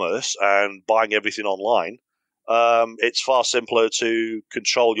e-commerce and buying everything online, it's far simpler to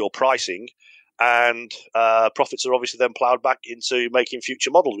control your pricing. And profits are obviously then ploughed back into making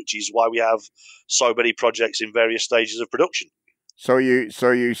future models, which is why we have so many projects in various stages of production. So you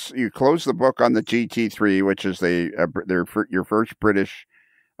close the book on the GT3, which is your first British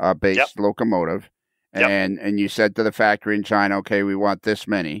based locomotive, and you said to the factory in China, "Okay, we want this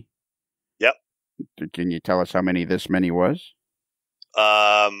many." Yep. Can you tell us how many this many was?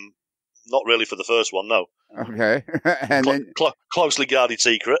 Not really for the first one, no. Okay, and then closely guarded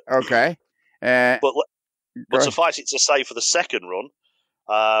secret. Okay. But suffice it to say, for the second run,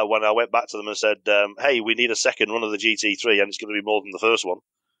 when I went back to them and said, "Hey, we need a second run of the GT3, and it's going to be more than the first one,"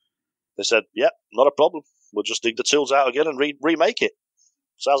 they said, "Yeah, not a problem. We'll just dig the tools out again and remake it.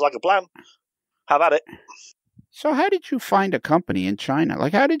 Sounds like a plan. Have at it." So how did you find a company in China?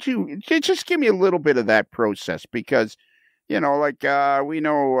 Like, how did you just give me a little bit of that process? Because, like we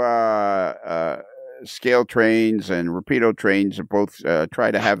know scale trains and Rapido trains are both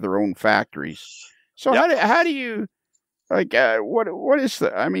try to have their own factories. So Yep. how do you like what is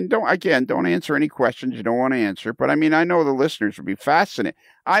the? I mean, don't answer any questions you don't want to answer. But I mean, I know the listeners would be fascinated.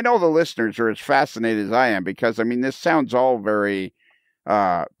 I know the listeners are as fascinated as I am because I mean, this sounds all very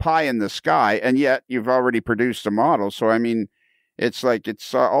pie in the sky, and yet you've already produced a model. So I mean, it's like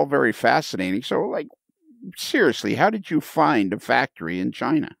it's all very fascinating. So like, seriously, how did you find a factory in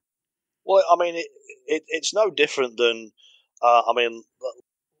China? Well, I mean, it's no different than, I mean,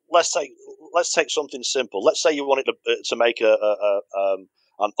 let's take something simple. Let's say you wanted to make an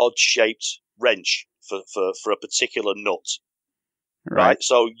odd shaped wrench for a particular nut, right?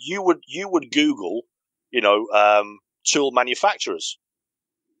 So you would Google, tool manufacturers,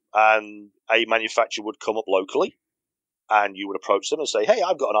 and a manufacturer would come up locally, and you would approach them and say, "Hey,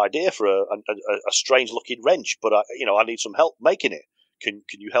 I've got an idea for a strange looking wrench, but I need some help making it. Can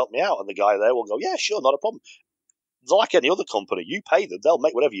you help me out?" And the guy there will go, "Yeah, sure, not a problem." They're like any other company. You pay them, they'll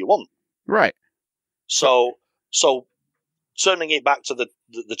make whatever you want. Right. So turning it back to the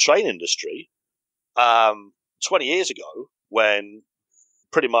train industry, 20 years ago, when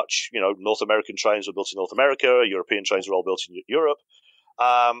pretty much North American trains were built in North America, European trains were all built in Europe.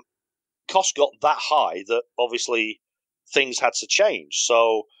 Costs got that high that obviously things had to change.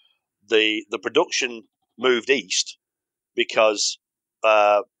 So the production moved east because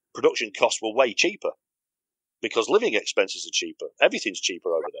production costs were way cheaper, because living expenses are cheaper. Everything's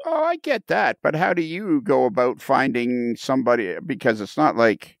cheaper over there. Oh, I get that, but how do you go about finding somebody? Because it's not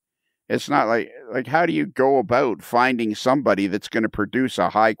like how do you go about finding somebody that's going to produce a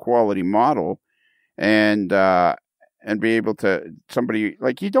high quality model and be able to somebody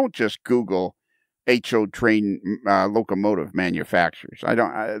like you don't just Google HO train locomotive manufacturers. I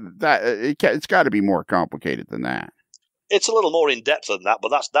don't it's got to be more complicated than that. It's a little more in depth than that, but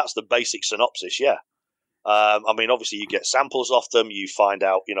that's the basic synopsis. Yeah. I mean, obviously, you get samples off them. You find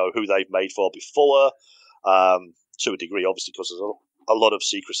out, who they've made for before, to a degree, obviously, because there's a lot of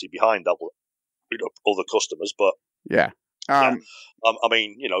secrecy behind that, other customers. But yeah, I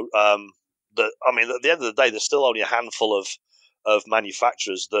mean, at the end of the day, there's still only a handful of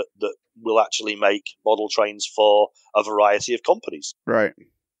manufacturers that will actually make model trains for a variety of companies. Right.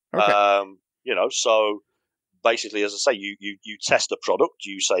 Okay. So basically, as I say, you test a product.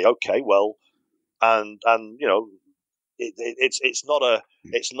 You say, okay, well. And it's not a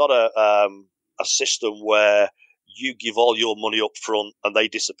system where you give all your money up front and they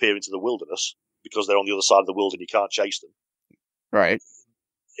disappear into the wilderness because they're on the other side of the world and you can't chase them. Right.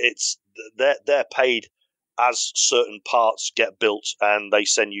 It's they're paid as certain parts get built, and they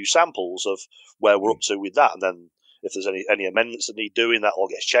send you samples of where we're up to with that. And then if there's any amendments that need doing, that all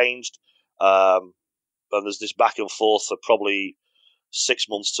gets changed. And there's this back and forth for probably 6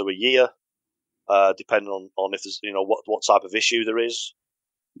 months to a year. Depending on if there's what type of issue there is.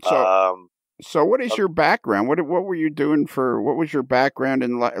 So what is your background? What were you doing what was your background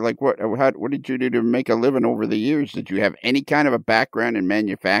in like what did you do to make a living over the years? Did you have any kind of a background in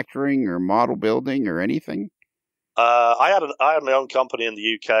manufacturing or model building or anything? I had my own company in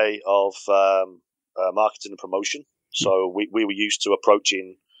the UK of marketing and promotion. So we were used to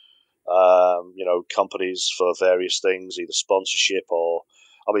approaching companies for various things, either sponsorship or.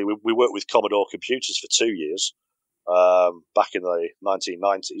 I mean, we worked with Commodore computers for 2 years back in the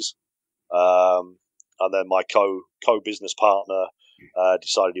 1990s, and then my co-business partner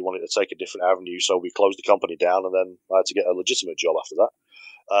decided he wanted to take a different avenue, so we closed the company down, and then I had to get a legitimate job after that.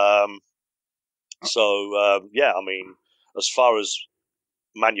 I mean, as far as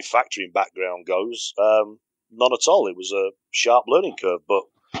manufacturing background goes, none at all. It was a sharp learning curve, but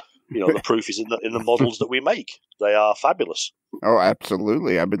the proof is in the models that we make. They are fabulous. Oh,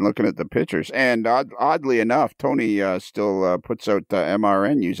 absolutely. I've been looking at the pictures. And oddly enough, Tony still puts out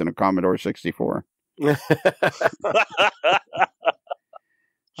MRN using a Commodore 64. I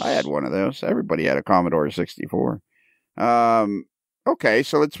had one of those. Everybody had a Commodore 64. Okay,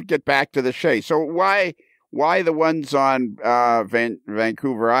 so let's get back to the Shay. So why the ones on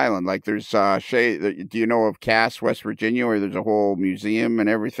Vancouver Island? Like there's Shay, do you know of Cass, West Virginia, where there's a whole museum and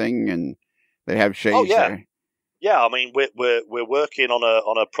everything, and they have Shays there? Yeah, I mean we're working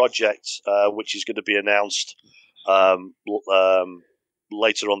on a project which is going to be announced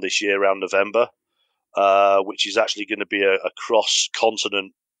later on this year, around November, which is actually going to be a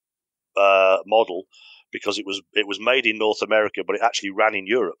cross-continent model, because it was made in North America, but it actually ran in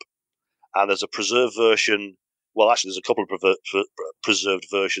Europe. And there's a preserved version. Well, actually, there's a couple of preserved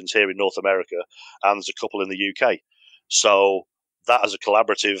versions here in North America, and there's a couple in the UK. So that as a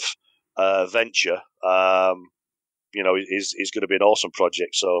collaborative venture, is going to be an awesome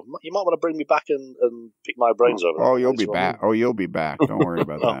project. So you might want to bring me back and pick my brains over that. Oh, you'll be back. Oh, you'll be back. Don't worry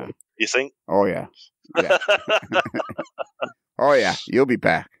about that. You think? Oh, yeah. Yeah. Oh, yeah. You'll be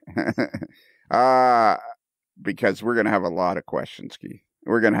back. Because we're going to have a lot of questions, Keith.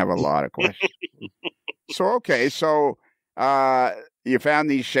 We're going to have a lot of questions. So you found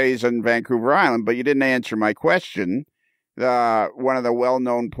these Shays on Vancouver Island, but you didn't answer my question. One of the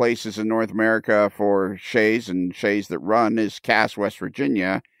well-known places in North America for Shays and Shays that run is Cass, West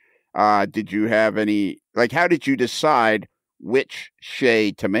Virginia. Did you have any, how did you decide which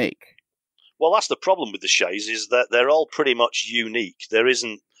Shay to make? Well, that's the problem with the Shays, is that they're all pretty much unique. There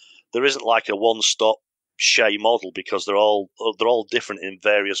isn't like a one-stop Shay model, because they're all different in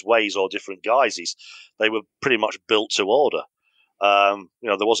various ways or different guises. They were pretty much built to order. There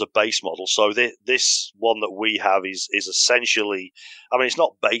was a base model, so this one that we have is essentially, it's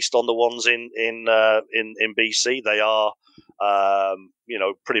not based on the ones in BC. They are,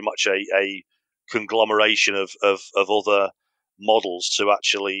 pretty much a conglomeration of other models to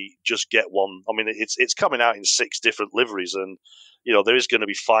actually just get one. It's coming out in 6 different liveries, and there is going to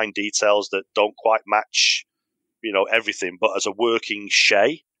be fine details that don't quite match, everything. But as a working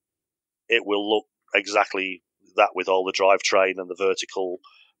Shay, it will look exactly that, with all the drivetrain and the vertical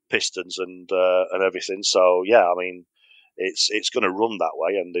pistons and everything. So yeah, it's going to run that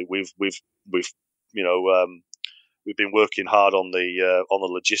way, and we've been working hard on the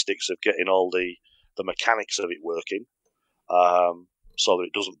logistics of getting all the mechanics of it working, so that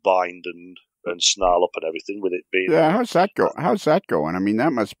it doesn't bind and snarl up and everything with it being. Yeah, how's that go? How's that going?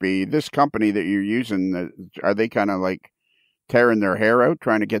 That must be this company that you're using. Are they kind of like tearing their hair out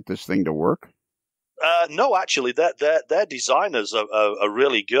trying to get this thing to work? No, actually, their designers are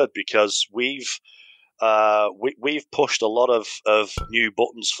really good, because we've pushed a lot of new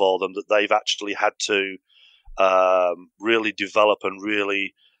buttons for them that they've actually had to really develop and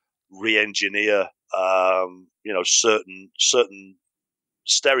really re-engineer. Certain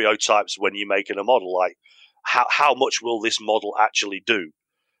stereotypes when you're making a model, like how much will this model actually do?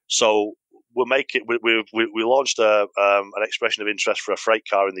 So we launched an expression of interest for a freight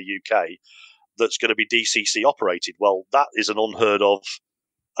car in the UK that's going to be DCC operated. Well, that is an unheard of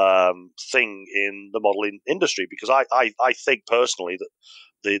thing in the modeling industry, because I think personally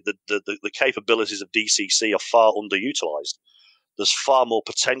that the capabilities of DCC are far underutilized. There's far more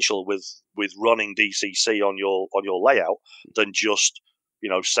potential with running DCC on your layout than just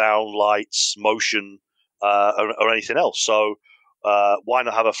sound, lights, motion, or anything else. So why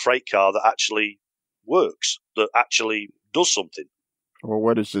not have a freight car that actually works, that actually does something? Well,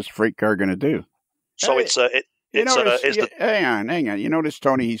 what is this freight car going to do? So hang on. You notice,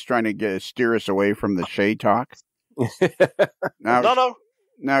 Tony, he's trying to steer us away from the Shay talk. No.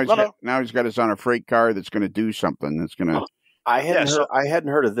 Now he's got us on a freight car that's going to do something. That's going to. I hadn't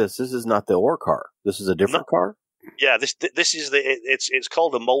heard of this. This is not the ore car. This is a different car. Yeah, this is it's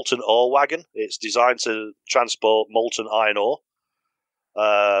called a molten ore wagon. It's designed to transport molten iron ore.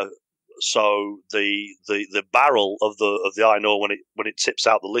 So the barrel of the iron ore, when it tips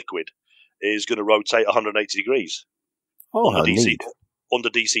out the liquid, is going to rotate 180 degrees under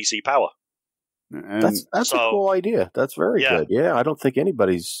DCC power. And that's a cool idea. That's very good. Yeah, I don't think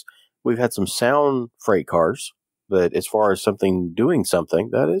we've had some sound freight cars, but as far as doing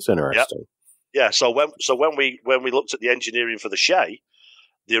something, that is interesting. Yeah. So when we looked at the engineering for the Shay,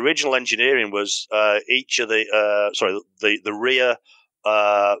 the original engineering was each of the rear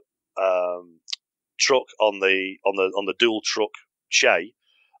truck on the dual truck Shay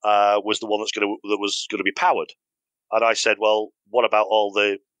was the one that was going to be powered. And I said, well, what about all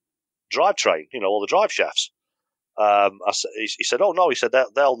the drivetrain? All the drive shafts. He said, oh no. He said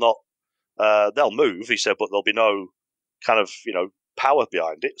they'll not. They'll move. He said, but there'll be no kind of power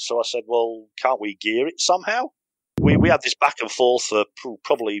behind it. So I said, well, can't we gear it somehow? We had this back and forth for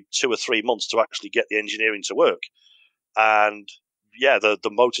probably 2 or 3 months to actually get the engineering to work. And yeah, the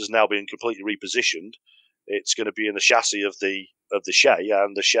motor's now being completely repositioned. It's going to be in the chassis of the Shay,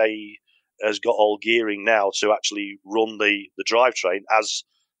 and the Shay has got all gearing now to actually run the drivetrain as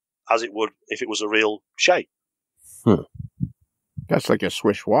it would if it was a real Shay. That's like a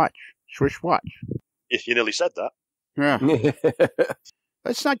Swiss watch. You nearly said that. Yeah.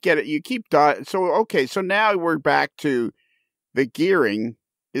 Let's not get it. You keep so now we're back to the gearing.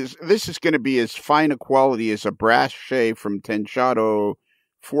 This is going to be as fine a quality as a brass Shay from Tenciato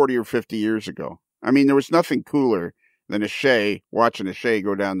 40 or 50 years ago. There was nothing cooler than watching a Shay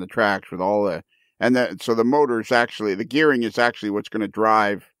go down the tracks with all so the motor is actually, the gearing is actually what's going to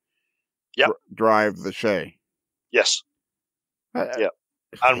drive the Shay. Yes. Yeah.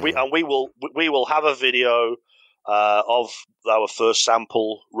 And we will have a video of our first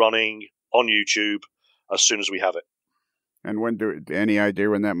sample running on YouTube as soon as we have it. And any idea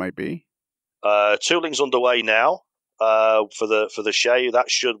when that might be? Tooling's underway now for the Shay.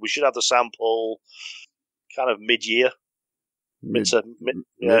 We should have the sample kind of mid-year. Mid-year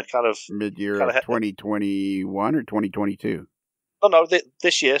of 2021 or 2022. Oh no,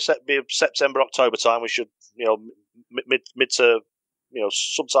 this year, September, October time. We should, mid to,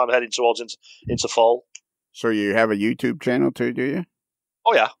 sometime heading towards into fall. So you have a YouTube channel too, do you?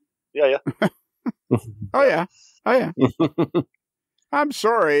 Oh yeah. Oh yeah. I'm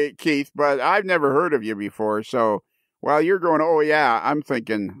sorry, Keith, but I've never heard of you before. So while you're going, oh yeah, I'm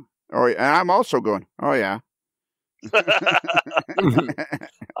thinking, oh, and I'm also going, oh yeah.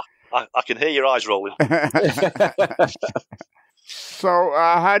 I can hear your eyes rolling. So,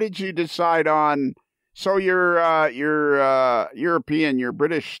 how did you decide on? So your European, your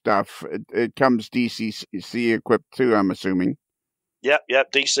British stuff, it comes DCC equipped too, I'm assuming. Yep.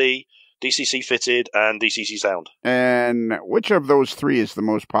 DCC fitted and DCC sound. And which of those three is the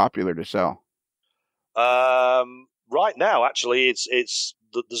most popular to sell? Right now, actually, it's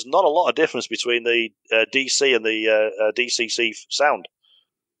there's not a lot of difference between the DC and the DCC sound.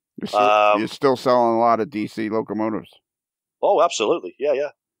 You're still selling a lot of DC locomotives. Oh, absolutely. Yeah.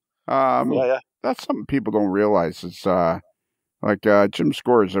 That's something people don't realize. It's like Jim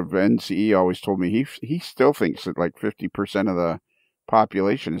Scores of NCE always told me he still thinks that like 50% of the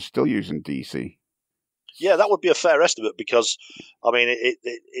population is still using DC. Yeah, that would be a fair estimate because, I mean,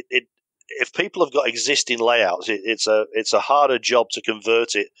 if people have got existing layouts, it's a harder job to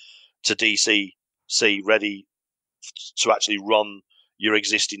convert it to DCC ready to actually run your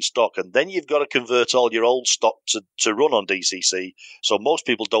existing stock, and then you've got to convert all your old stock to run on DCC. So most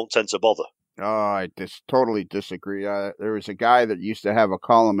people don't tend to bother. Oh, I totally disagree. There was a guy that used to have a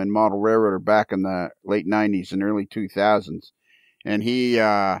column in Model Railroader back in the late 90s and early 2000s, and he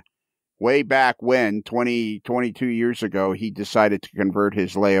way back when 22 years ago, he decided to convert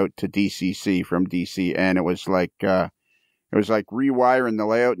his layout to DCC from DC, and it was like rewiring the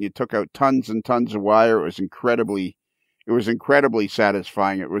layout, and you took out tons and tons of wire. It was incredibly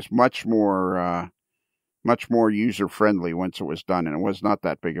satisfying. It was much more user friendly once it was done, and it was not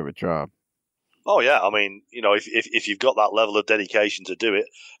that big of a job. Oh yeah, I mean, if you've got that level of dedication to do it,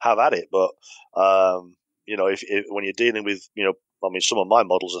 have at it. But if when you're dealing with, I mean, some of my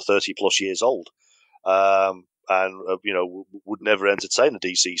models are 30 plus years old, and would never entertain a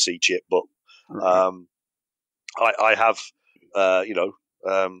DCC chip. But I have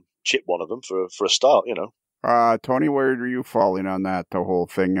chipped one of them for a start. Tony, where are you falling on that, the whole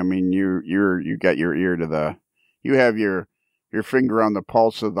thing? I mean, you got your ear to you have your finger on the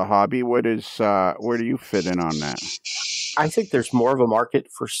pulse of the hobby. Where do you fit in on that? I think there's more of a market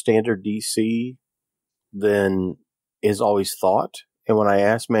for standard DC than is always thought. And when I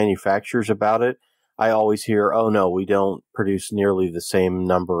ask manufacturers about it, I always hear, oh no, we don't produce nearly the same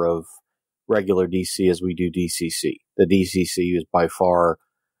number of regular DC as we do DCC. The DCC is by far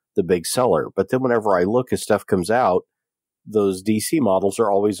the big seller. But then whenever I look as stuff comes out, those DC models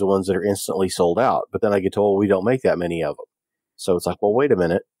are always the ones that are instantly sold out. But then I get told we don't make that many of them. So it's like, well, wait a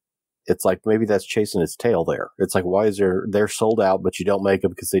minute. It's like maybe that's chasing its tail there. It's like, why is they're sold out, but you don't make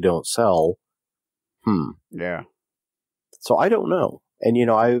them because they don't sell? Yeah. So I don't know. And,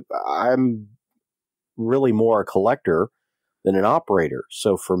 I'm really more a collector than an operator.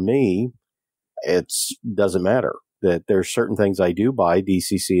 So for me, it doesn't matter that there's certain things I do buy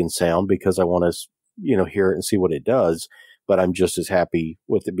DCC and sound because I want to, hear it and see what it does. But I'm just as happy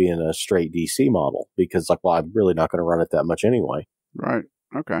with it being a straight DC model because, I'm really not going to run it that much anyway. Right.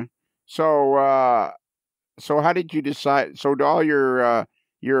 Okay. So how did you decide? So do all your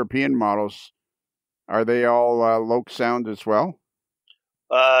European models, are they all Loc sound as well?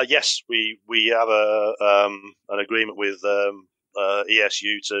 Yes, we have an agreement with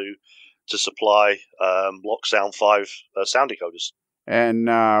ESU to supply Loc Sound 5 sound decoders. And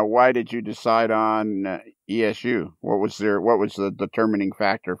why did you decide on ESU? What was the determining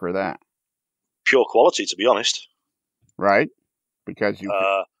factor for that? Pure quality, to be honest. Right, because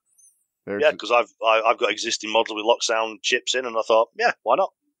because I've got existing models with Loc Sound chips in, and I thought, yeah, why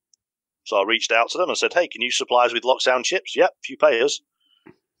not? So I reached out to them and said, hey, can you supply us with Loc Sound chips? Yep, if you pay us.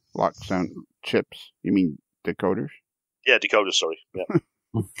 Loc Sound chips? You mean decoders? Yeah, decoders. Sorry. Yeah.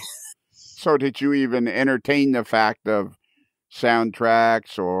 So did you even entertain the fact of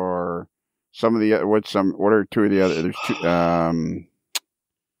soundtracks or some of the what are two of the other? There's two,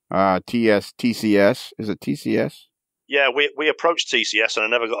 TCS. Is it TCS? Yeah, we approached TCS and I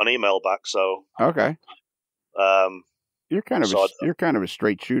never got an email back. So okay. You're kind of a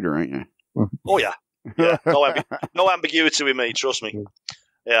straight shooter, aren't you? Oh yeah, Yeah, no ambiguity with me. Trust me.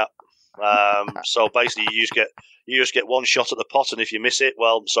 Yeah. So basically, you just get one shot at the pot, and if you miss it,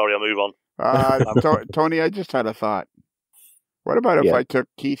 well, I'm sorry, I move on. Tony, I just had a thought. What about if I took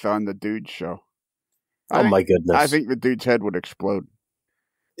Keith on the Dude Show? My goodness! I think the dude's head would explode.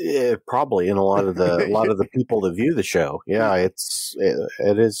 Yeah, probably, and a lot of the people that view the show. Yeah, it's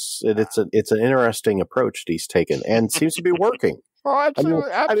an interesting approach that he's taken, and seems to be working. Oh,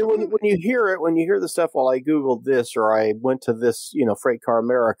 absolutely! I mean, when you hear the stuff, well, I Googled this, or I went to this, Freight Car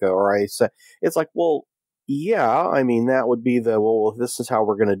America, or I said, it's like, well, yeah, I mean, that would be this is how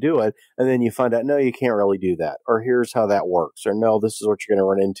we're going to do it, and then you find out, no, you can't really do that, or here's how that works, or no, this is what you're going to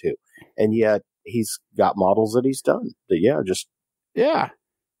run into, and yet he's got models that he's done.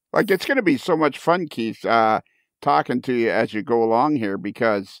 Like, it's going to be so much fun, Keith, talking to you as you go along here,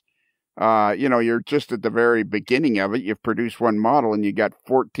 because you're just at the very beginning of it. You've produced one model and you got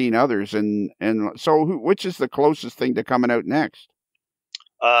 14 others. And so which is the closest thing to coming out next?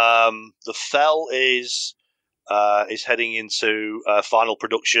 The Fell is heading into final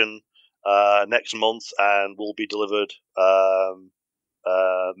production next month and will be delivered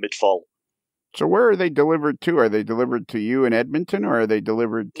mid-fall. So where are they delivered to? Are they delivered to you in Edmonton, or are they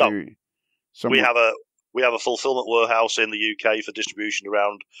delivered to somewhere? We have a fulfillment warehouse in the UK for distribution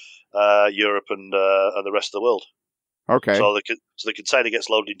around Europe and the rest of the world. Okay. So the container gets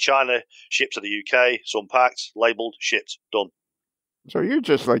loaded in China, shipped to the UK, it's unpacked, labelled, shipped, done. So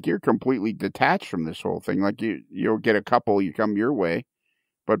you're completely detached from this whole thing. Like you'll get a couple, you come your way,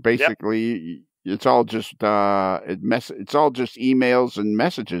 but basically it's all just it's all just emails and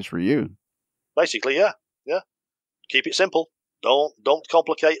messages for you. Basically, yeah. Keep it simple. Don't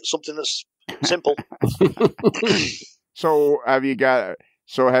complicate something that's simple. So have you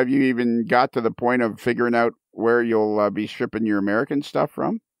even got to the point of figuring out where you'll be shipping your American stuff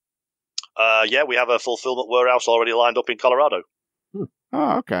from? Yeah, we have a fulfillment warehouse already lined up in Colorado.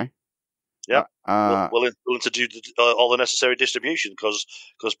 Oh, okay. Yeah, willing to do all the necessary distribution because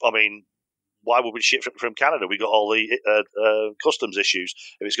I mean, why would we ship from Canada? We got all the customs issues.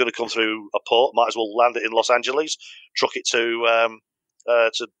 If it's going to come through a port, might as well land it in Los Angeles, truck it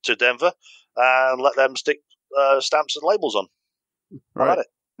to Denver, and let them stick stamps and labels on. Right.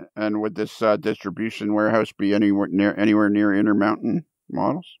 And would this distribution warehouse be anywhere near Intermountain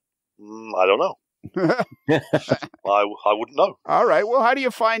Models? I don't know. I wouldn't know. All right. Well, how do you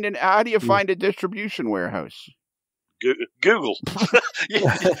find a distribution warehouse? Google.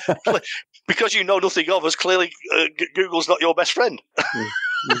 Because you know nothing of us, clearly Google's not your best friend.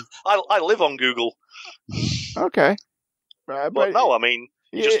 I live on Google. Okay. But no, I mean,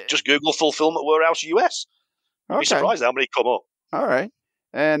 just Google fulfillment warehouse US. You'd be surprised how many come up. All right.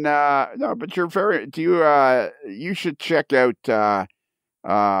 And no, but you should check out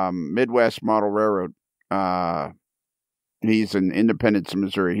Midwest Model Railroad. He's in Independence,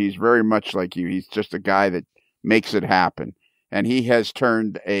 Missouri. He's very much like you. He's just a guy that makes it happen. And he has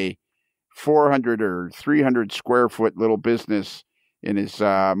turned a 400 or 300 square foot little business in his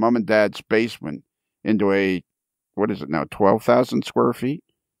mom and dad's basement into a, what is it now, 12,000 square feet?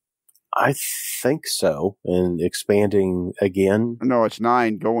 I think so. And expanding again. No, it's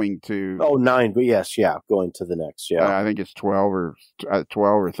 9 going to. Oh, 9. But yes, going to the next. Yeah, I think it's 12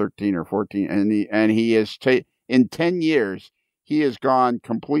 or 13 or 14. And he is in 10 years. He has gone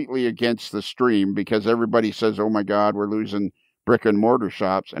completely against the stream because everybody says, "Oh my God, we're losing brick and mortar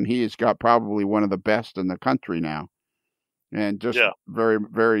shops," and he has got probably one of the best in the country now. And just very,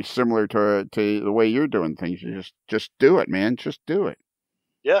 very similar to the way you're doing things. You just do it, man. Just do it.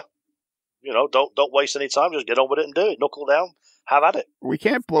 Yeah. Don't waste any time. Just get on with it and do it. Knuckle down. Have at it. We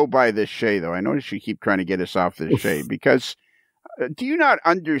can't blow by this Shay, though. I notice you keep trying to get us off this Shay because do you not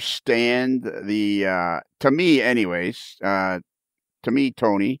understand the, to me anyways, to me,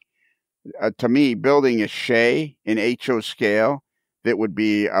 Tony, to me, building a Shay in HO scale that would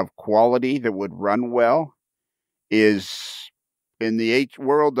be of quality, that would run well, is in the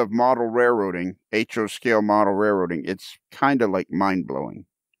world of model railroading, HO scale model railroading, it's kind of like mind-blowing.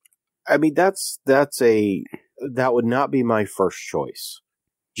 I mean, that would not be my first choice,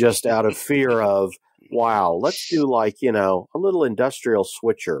 just out of fear of, wow, let's do like, a little industrial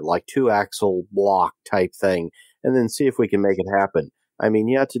switcher, like 2-axle block type thing, and then see if we can make it happen. I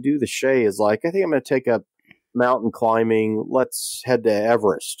mean, to do the Shay is like, I think I'm going to take up mountain climbing. Let's head to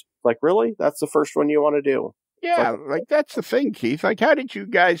Everest. Like, really? That's the first one you want to do? Yeah, like that's the thing, Keith. Like, how did you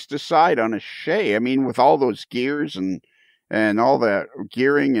guys decide on a Shay? I mean, with all those gears and all the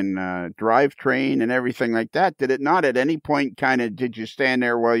gearing and drivetrain and everything like that, did it not at any point did you stand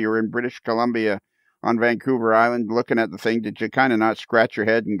there while you were in British Columbia on Vancouver Island looking at the thing? Did you kind of not scratch your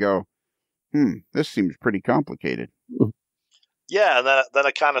head and go, This seems pretty complicated. Yeah, and then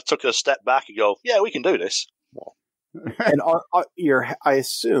I kind of took a step back and go, yeah, we can do this. And I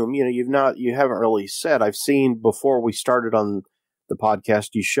assume, you haven't really said. I've seen before we started on the podcast,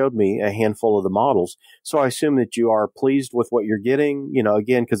 you showed me a handful of the models. So I assume that you are pleased with what you're getting,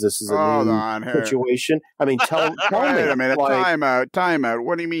 again, because this is a new situation. I mean, tell me. Wait a minute, time out.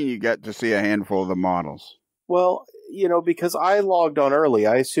 What do you mean you get to see a handful of the models? Well, because I logged on early,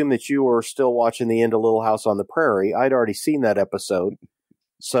 I assume that you were still watching the end of Little House on the Prairie. I'd already seen that episode.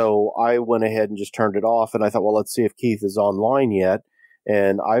 So I went ahead and just turned it off, and I thought, well, let's see if Keith is online yet.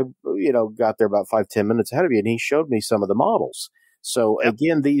 And I, got there about 5-10 minutes ahead of you, and he showed me some of the models. So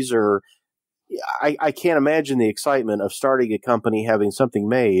again, these are, I can't imagine the excitement of starting a company, having something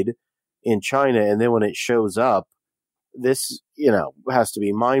made in China, and then when it shows up, this, has to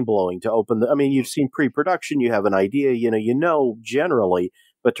be mind blowing to open you've seen pre-production, you have an idea, generally,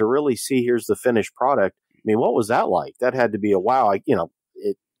 but to really see here's the finished product. What was that like? That had to be a wow.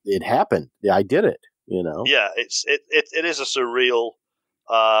 It happened. I did it. Yeah, it is a surreal,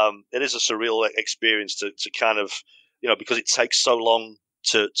 experience to kind of, because it takes so long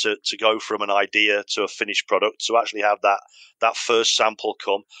to go from an idea to a finished product, to actually have that first sample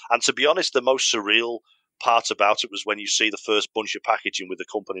come. And to be honest, the most surreal part about it was when you see the first bunch of packaging with the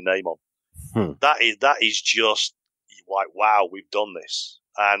company name on. That is just like, wow, we've done this.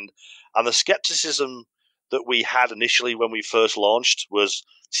 And the skepticism that we had initially when we first launched was,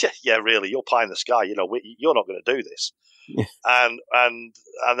 yeah, really, you're pie in the sky. You're not going to do this. and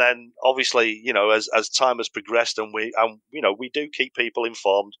then obviously, as time has progressed, and we do keep people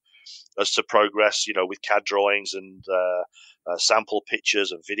informed as to progress, with CAD drawings and sample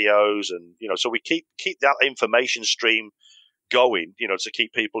pictures and videos, and so we keep that information stream going, to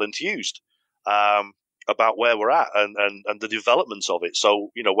keep people enthused about where we're at and the developments of it.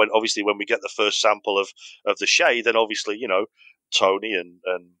 So when we get the first sample of the Shay, then obviously Tony and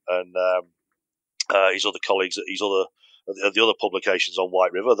his other colleagues at the other publications on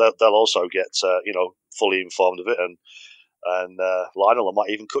White River, they'll also get fully informed of it, and Lionel, I might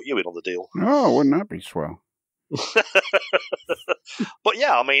even cut you in on the deal. Oh, wouldn't that be swell? But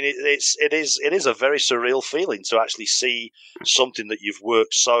yeah, it is a very surreal feeling to actually see something that you've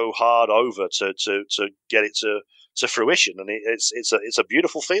worked so hard over to get it to fruition, and it's a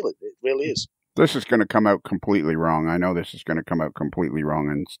beautiful feeling. It really is. This is going to come out completely wrong. I know this is going to come out completely wrong,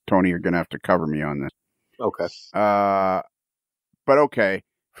 and Tony, you're going to have to cover me on this. Okay. But okay,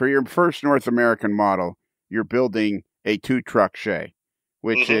 for your first North American model, you're building a 2-truck Shay,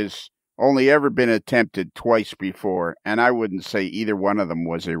 which is only ever been attempted twice before, and I wouldn't say either one of them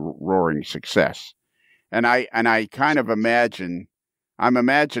was a roaring success. And I kind of I'm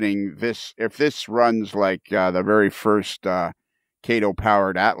imagining this, if this runs like the very first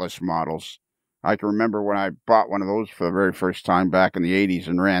Kato-powered Atlas models. I can remember when I bought one of those for the very first time back in the 80s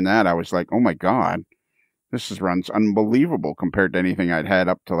and ran that, I was like, oh my God, runs unbelievable compared to anything I'd had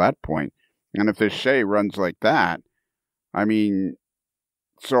up to that point. And if this Shay runs like that,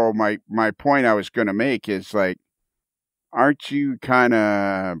 so my point I was going to make is, like, aren't you kind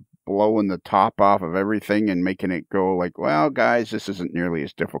of blowing the top off of everything and making it go like, well, guys, this isn't nearly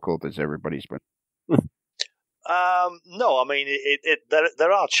as difficult as everybody's been? No,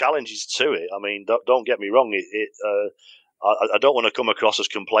 there are challenges to it. Don't get me wrong. I don't want to come across as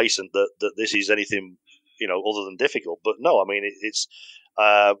complacent that this is anything, other than difficult. But no, it's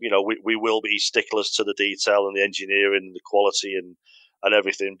we will be sticklers to the detail and the engineering and the quality and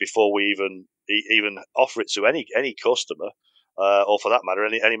everything before we even offer it to any customer, or for that matter,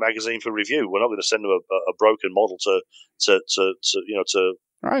 any magazine for review. We're not going to send them a broken model to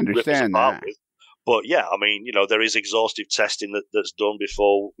I understand that. with. But yeah, there is exhaustive testing that's done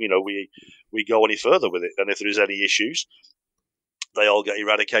before we go any further with it, and if there is any issues, they all get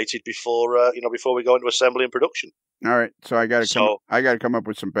eradicated before we go into assembly and production. All right, so I got to come up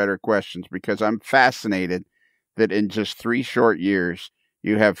with some better questions, because I'm fascinated that in just 3 short years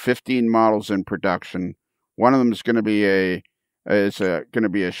you have 15 models in production. One of them is going to be a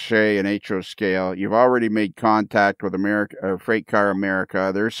Shay, an HO scale. You've already made contact with Freight Car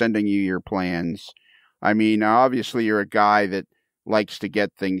America. They're sending you your plans. Obviously you're a guy that likes to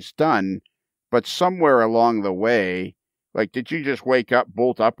get things done, but somewhere along the way, like, did you just wake up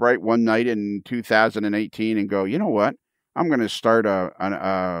bolt upright one night in 2018 and go, you know what? I'm going to start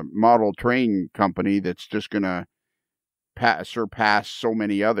a model train company that's just going to surpass so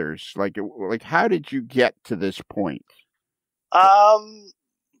many others. Like, how did you get to this point? That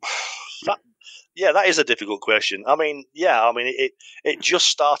is a difficult question. It just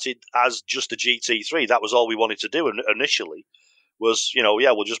started as just a GT3. That was all we wanted to do initially, was,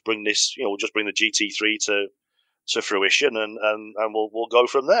 we'll just bring this, we'll just bring the GT3 to fruition, and we'll go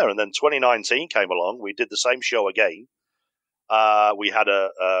from there. And then 2019 came along. We did the same show again. We had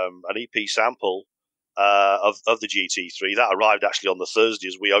an EP sample of the GT3 that arrived actually on the Thursday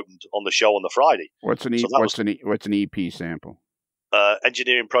as we opened on the show on the Friday. What's an EP sample?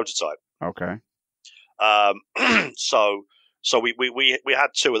 Engineering prototype. Okay. So we had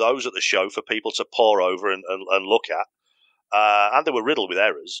two of those at the show for people to pore over and look at, and they were riddled with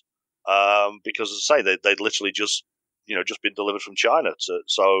errors, because, as I say, they'd literally just been delivered from China.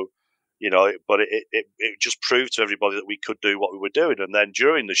 But it just proved to everybody that we could do what we were doing. And then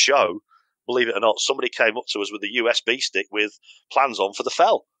during the show, believe it or not, somebody came up to us with a USB stick with plans on for the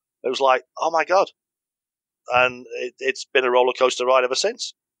Fell. It was like, oh my God. And it's been a roller coaster ride ever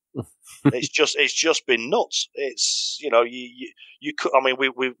since. It's just been nuts. It's, you could, I mean,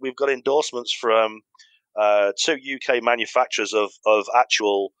 we've got endorsements from two UK manufacturers of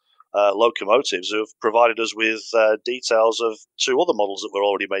actual locomotives who have provided us with details of two other models that we're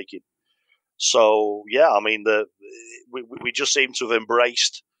already making. So yeah, I mean, we just seem to have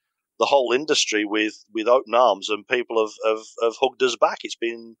embraced the whole industry with open arms, and people have hugged us back.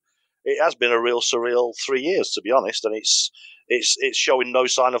 It has been a real surreal 3 years, to be honest, and it's showing no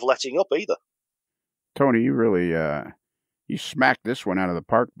sign of letting up either. Tony, you really you smacked this one out of the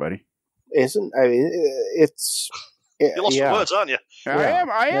park, buddy. It's. You're lost for words, aren't you? I am.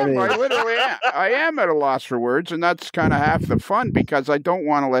 I literally am. I am at a loss for words, and that's kind of half the fun, because I don't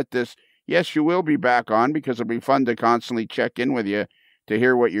want to let this. Yes, you will be back on, because it'll be fun to constantly check in with you to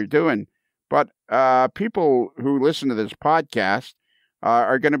hear what you're doing. But people who listen to this podcast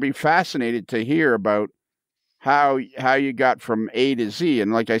are going to be fascinated to hear about how you got from A to Z.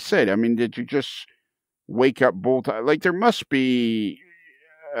 And like I said, I mean, did you just wake up both? Like, there must be,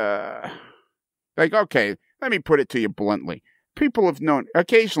 okay, let me put it to you bluntly. People have known,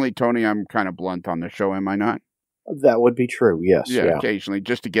 occasionally, Tony, I'm kind of blunt on the show, am I not? That would be true, yes. Yeah, occasionally,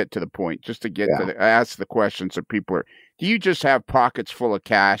 just to get to the point, just to get ask the questions that people are. Do you just have pockets full of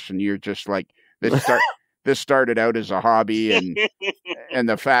cash, and you're just like, this started out as a hobby, and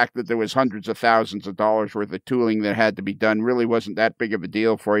the fact that there was hundreds of thousands of dollars worth of tooling that had to be done really wasn't that big of a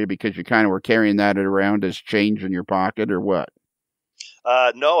deal for you, because you kind of were carrying that around as change in your pocket, or what?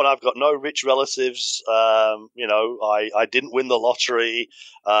 No, and I've got no rich relatives. I didn't win the lottery.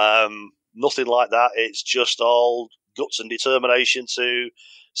 Nothing like that. It's just all guts and determination to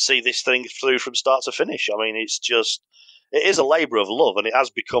see this thing through from start to finish. I mean, it is a labour of love, and it has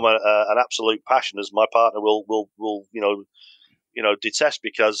become an absolute passion, as my partner will detest,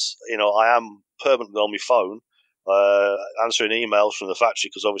 because I am permanently on my phone, answering emails from the factory,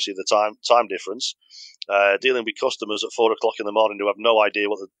 because obviously the time difference, dealing with customers at 4 o'clock in the morning who have no idea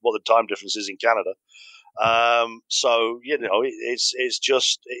what the time difference is in Canada. So it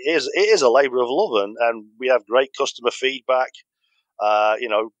is a labour of love, and we have great customer feedback.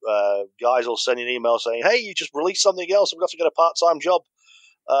 Guys will send an email saying, "Hey, you just released something else. I've got to get a part-time job."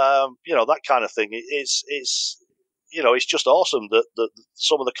 That kind of thing. It's just awesome that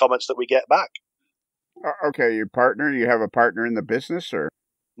some of the comments that we get back. Okay, your partner. You have a partner in the business, or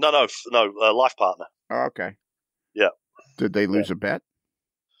no, life partner. Oh, okay. Yeah. Did they lose a bet?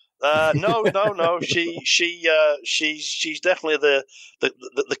 No. She's definitely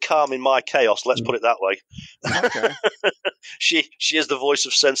the calm in my chaos. Let's put it that way. Okay. She is the voice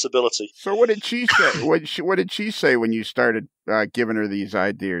of sensibility. So what did she say? What did she say when you started giving her these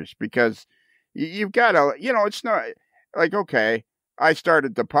ideas? Because you've got to, it's not like, okay, I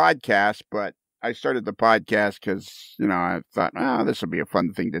started the podcast, but I started the podcast because I thought, this will be a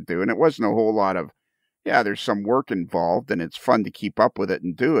fun thing to do, and it wasn't a whole lot of. Yeah, there's some work involved, and it's fun to keep up with it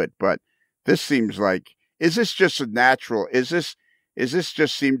and do it. But this seems like, is this just a natural? Is this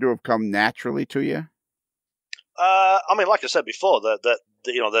just seem to have come naturally to you? I mean, like I said before, that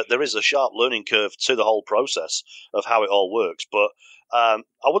there is a sharp learning curve to the whole process of how it all works. But I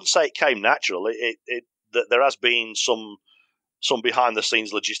wouldn't say it came naturally. There has been some behind the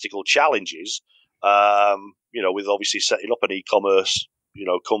scenes logistical challenges. With obviously setting up an e-commerce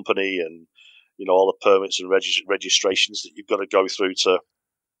company, and all the permits and registrations that you've got to go through to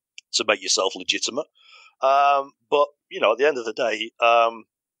make yourself legitimate. But at the end of the day,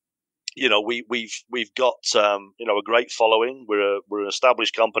 we've got a great following. We're an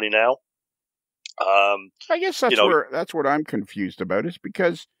established company now. I guess that's what I'm confused about, is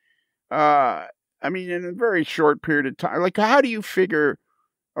because in a very short period of time, like, how do you figure?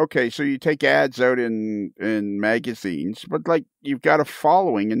 Okay, so you take ads out in magazines, but like, you've got a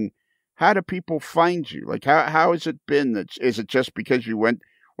following, and how do people find you? Like, how has it been? Is it just because you went?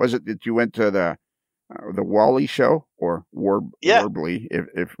 Was it that you went to the The Wally Show or Yeah. Warbly,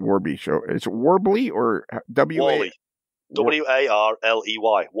 if Warby Show. It's Warbly or Wally. Warley.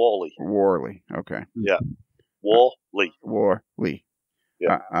 Wally. Warley. Okay. Yeah. Warley. Warley.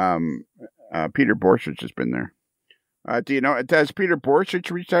 Yeah. Peter Borchich has been there. Do you know? Does Peter Borchich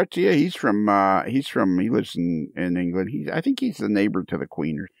reach out to you? He lives in England. I think he's the neighbor to the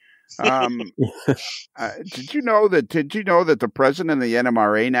Queen. Did you know that the president of the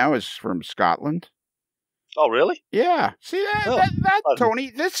NMRA now is from Scotland? Oh, really? Yeah. See that Tony?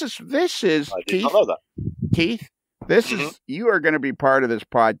 This is I did Keith. not know that. Keith, this is you are going to be part of this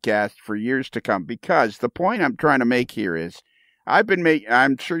podcast for years to come, because the point I'm trying to make here is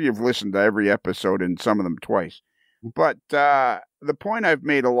I'm sure you've listened to every episode and some of them twice. But the point I've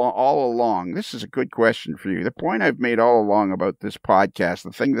made all along, this is a good question for you. The point I've made all along about this podcast,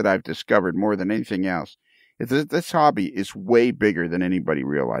 the thing that I've discovered more than anything else, is that this hobby is way bigger than anybody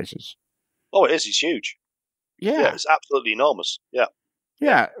realizes. Oh, it is. It's huge. Yeah, it's absolutely enormous. Yeah.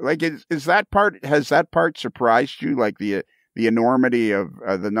 Yeah, like has that part surprised you? Like the enormity of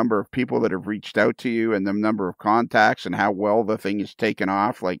the number of people that have reached out to you and the number of contacts and how well the thing is taken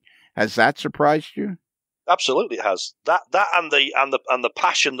off. Like, has that surprised you? Absolutely, it has. That and the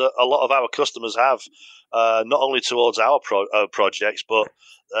passion that a lot of our customers have, not only towards our projects, but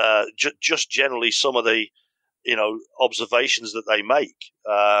just generally some of the observations that they make.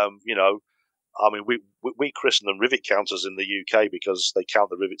 I mean, we christen them rivet counters in the UK because they count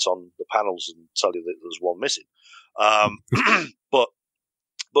the rivets on the panels and tell you that there's one missing. But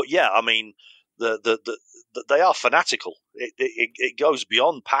yeah, I mean, they are fanatical. It goes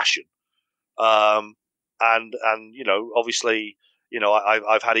beyond passion. And obviously,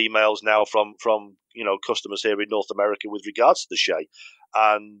 I've had emails now from customers here in North America with regards to the Shay,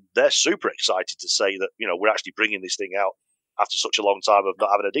 and they're super excited to say that we're actually bringing this thing out after such a long time of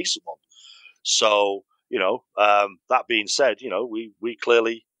not having a decent one. So that being said, we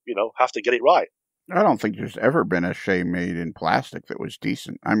clearly have to get it right. I don't think there's ever been a Shay made in plastic that was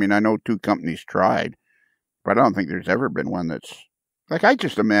decent. I mean, I know 2 companies tried, but I don't think there's ever been one that's like, I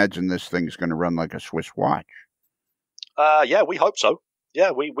just imagine this thing's going to run like a Swiss watch. Yeah, we hope so.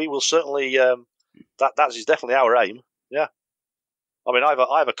 Yeah, we will certainly. That is definitely our aim. Yeah, I mean,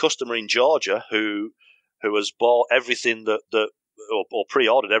 I have a customer in Georgia who has bought everything or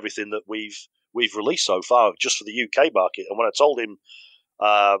pre-ordered everything that we've released so far just for the UK market. And when I told him,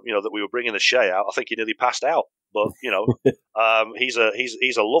 that we were bringing the Shay out, I think he nearly passed out. But he's a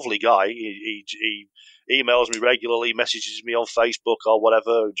lovely guy. He emails me regularly, messages me on Facebook or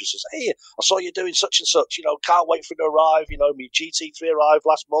whatever, and just says, "Hey, I saw you doing such and such. Can't wait for it to arrive. My GT3 arrived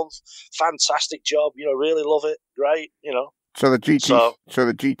last month. Fantastic job. Really love it. Great. So the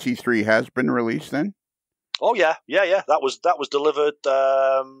GT3 has been released then? Oh yeah. That was delivered.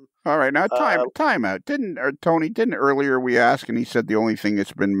 All right, now time out. Tony earlier we asked, and he said the only thing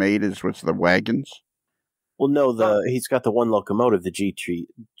that's been made was the wagons. Well, no, he's got the one locomotive, the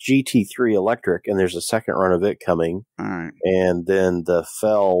GT3 electric, and there's a second run of it coming. All right, and then the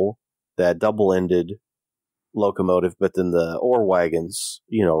Fell, that double-ended locomotive, but then the ore wagons,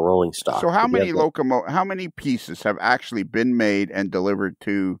 rolling stock. So how many pieces have actually been made and delivered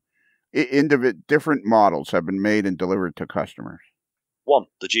to different models have been made and delivered to customers? 1,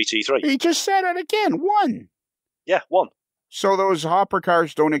 the GT3. He just said it again. 1. Yeah, 1. So those hopper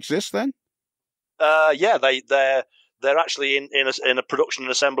cars don't exist then? Yeah, they're actually in a production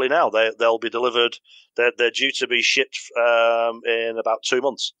and assembly now. They'll be delivered. They're due to be shipped in about 2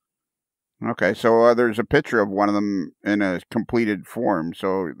 months. Okay, so there's a picture of one of them in a completed form.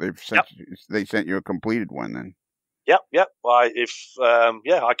 So they sent you a completed one then. Yep. I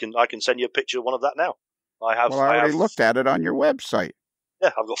can send you a picture of one of that now. I already looked at it on your website. Yeah,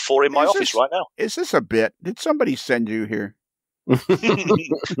 I've got 4 in my office right now. Is this a bit? Did somebody send you here?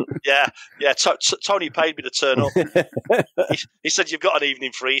 Yeah. Tony paid me to turn up. He said, "You've got an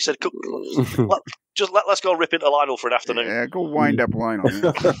evening free." He said, let's go rip into Lionel for an afternoon. Yeah, go wind up Lionel.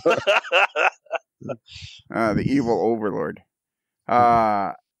 The evil overlord.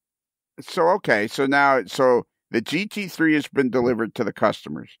 So the GT3 has been delivered to the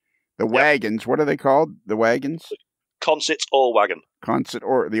customers. The wagons, what are they called? The wagons? Consett ore wagon.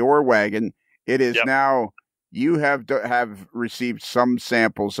 The ore wagon. It is now. You have received some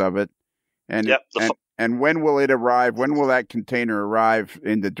samples of it, and when will it arrive? When will that container arrive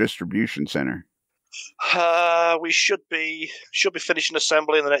in the distribution center? We should be finishing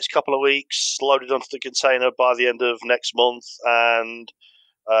assembly in the next couple of weeks, loaded onto the container by the end of next month, and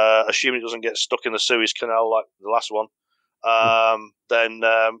assuming it doesn't get stuck in the Suez Canal like the last one, then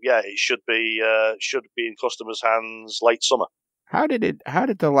it should be in customers' hands late summer. How did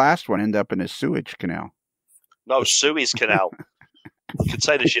the last one end up in a sewage canal? No, Suez Canal.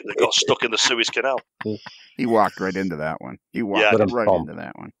 Container ship that got stuck in the Suez Canal. He walked right into that one. He walked right into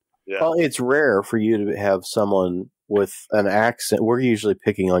that one. Yeah. Well, it's rare for you to have someone with an accent. We're usually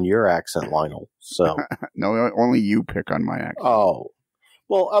picking on your accent, Lionel. So no, only you pick on my accent. Oh.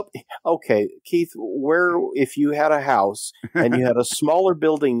 Well, okay, Keith, if you had a house and you had a smaller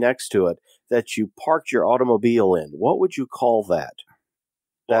building next to it that you parked your automobile in, what would you call that?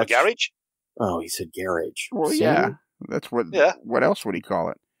 A garage? Oh, he said garage. Well, See? yeah. That's what. Yeah. What else would he call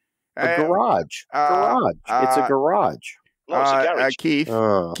it? A garage. Garage. It's a garage. No, it's a garage.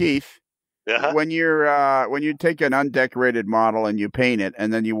 Keith. Yeah. When you take an undecorated model and you paint it,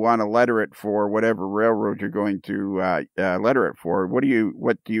 and then you want to letter it for whatever railroad you're going to letter it for, what do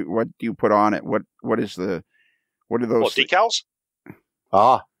you put on it? What are those? What, decals?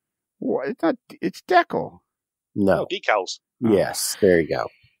 Ah, well, it's not. It's decal. No, decals. Yes, there you go.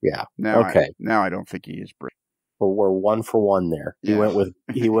 Yeah. Now okay. Now I don't think he is British. We're 1 for 1 there. He went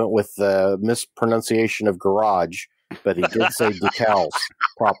with the mispronunciation of garage, but he did say decals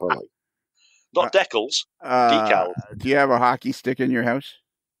properly. Not decals, decals. Do you have a hockey stick in your house?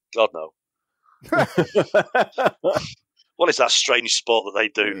 God, no. What is that strange sport that they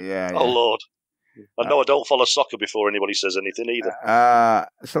do? Yeah. Oh, Lord. I know I don't follow soccer before anybody says anything either.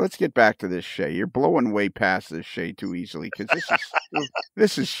 So let's get back to this, Shay. You're blowing way past this, Shay, too easily, because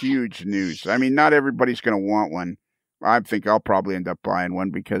this is huge news. I mean, not everybody's going to want one. I think I'll probably end up buying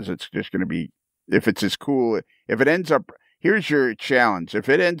one because it's just going to be, if it's as cool, if it ends up, here's your challenge. If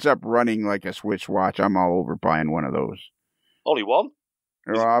it ends up running like a Swiss watch, I'm all over buying one of those. Only one?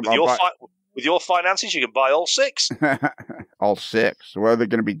 With your finances, you can buy all 6. All 6. Well, they're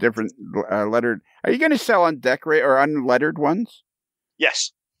going to be different lettered. Are you going to sell undecorated or unlettered ones?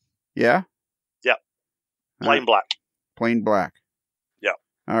 Yes. Yeah? Yeah. Plain black. Plain black. Yeah.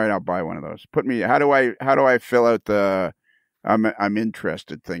 All right, I'll buy one of those. How do I fill out the I'm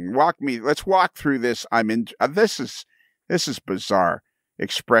interested thing? Let's walk through this. This is bizarre.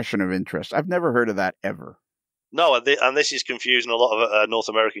 Expression of interest. I've never heard of that ever. No, and this is confusing a lot of North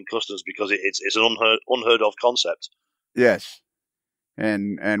American customers because it's an unheard of concept. Yes,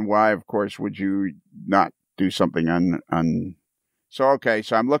 and why, of course, would you not do something So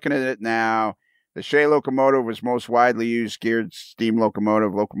I'm looking at it now. The Shay locomotive was most widely used geared steam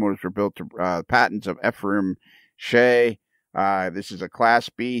locomotive. Locomotives were built to patents of Ephraim Shay. This is a Class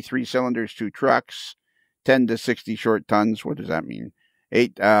B, 3 cylinders, 2 trucks, 10 to 60 short tons. What does that mean?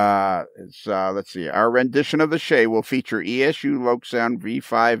 8, let's see. Our rendition of the Shay will feature ESU Lokesound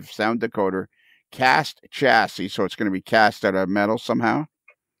V5 sound decoder, cast chassis, so it's going to be cast out of metal somehow.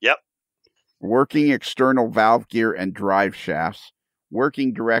 Yep. Working external valve gear and drive shafts.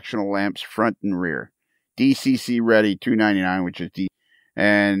 Working directional lamps front and rear. DCC ready, $299, which is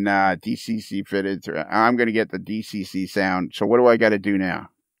and DCC fitted. I'm going to get the DCC sound. So what do I got to do now?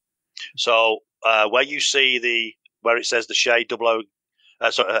 So where you see where it says the Shay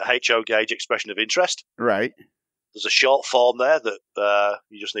HO gauge expression of interest. Right. There's a short form there that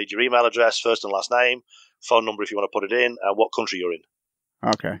you just need your email address, first and last name, phone number if you want to put it in, and what country you're in.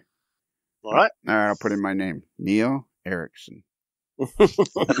 Okay. All right. I'll put in my name, Neil Erickson.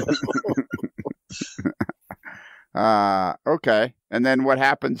 Okay. And then what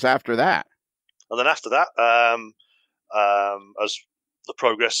happens after that? And then after that, as the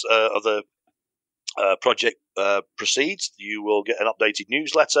progress of the project proceeds, you will get an updated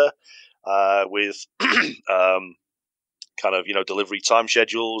newsletter with kind of delivery time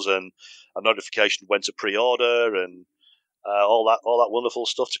schedules and a notification when to pre-order and all that wonderful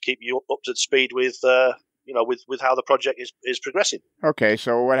stuff to keep you up to speed with with how the project is progressing. Okay,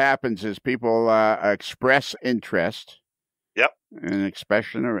 so what happens is people express interest. Yep. An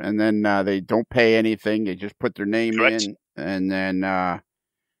expression, and then they don't pay anything. They just put their name in, and then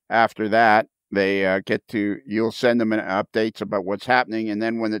after that, they you'll send them updates about what's happening, and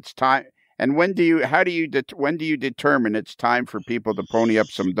then when it's time, and when do you determine it's time for people to pony up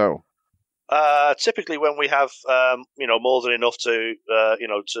some dough? Typically when we have, more than enough to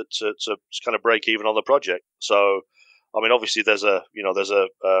kind of break even on the project. So, I mean, obviously there's a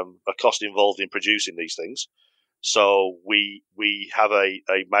cost involved in producing these things. So we have a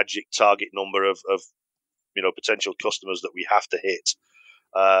magic target number of potential customers that we have to hit.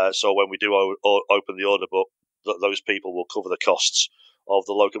 So when we do open the order book, those people will cover the costs of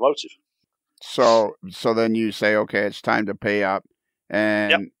the locomotive. So then you say, okay, it's time to pay up,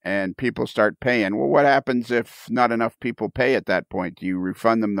 and people start paying. Well, what happens if not enough people pay at that point? Do you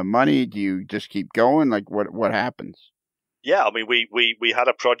refund them the money? Do you just keep going? Like what happens? Yeah, I mean, we had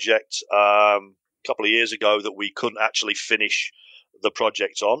a project couple of years ago that we couldn't actually finish the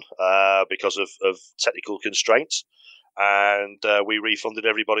project on because of technical constraints, and we refunded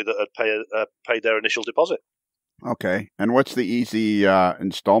everybody that had paid their initial deposit. Okay, and what's the easy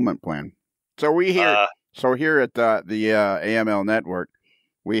installment plan? So here at the AML network,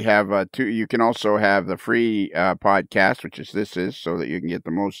 we have two. You can also have the free podcast, which this is, so that you can get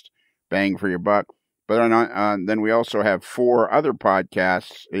the most bang for your buck. But then we also have 4 other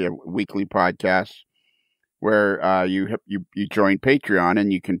podcasts, weekly podcasts, where you join Patreon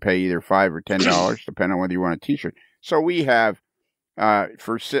and you can pay either $5 or $10, depending on whether you want a T-shirt. So we have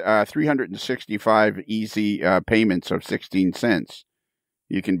for 365 easy payments of 16 cents.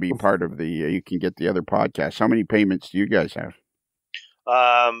 You can be part of the. You can get the other podcasts. How many payments do you guys have?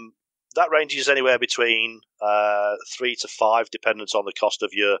 That ranges anywhere between 3 to 5, depending on the cost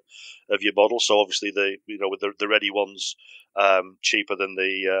of your model. So obviously with the ready ones cheaper than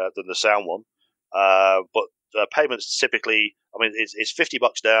the sound one. But payments typically, I mean, it's $50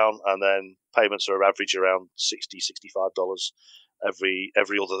 down, and then payments are average around $65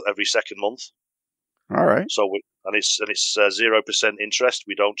 every second month. All right. So it's 0% interest.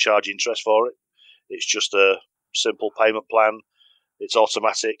 We don't charge interest for it. It's just a simple payment plan. It's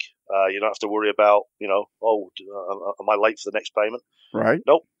automatic. You don't have to worry about, am I late for the next payment? Right.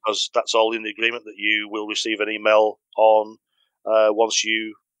 Nope, because that's all in the agreement that you will receive an email on once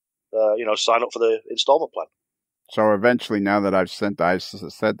you sign up for the installment plan. So eventually, now that I said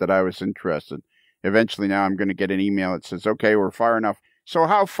that I was interested, eventually now I'm going to get an email that says, okay, we're far enough. So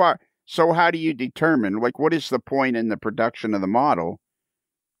how do you determine, like, what is the point in the production of the model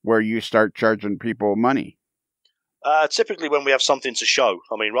where you start charging people money? Typically when we have something to show.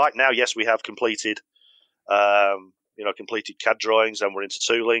 I mean, right now, yes, we have completed CAD drawings, and we're into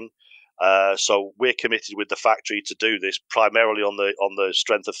tooling. So we're committed with the factory to do this primarily on the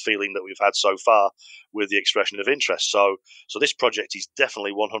strength of feeling that we've had so far with the expression of interest. So this project is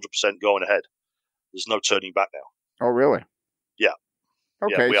definitely 100% going ahead. There's no turning back now. Oh, really? Yeah.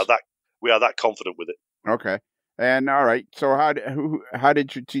 Okay. Yeah, we are that confident with it. Okay. And all right. So how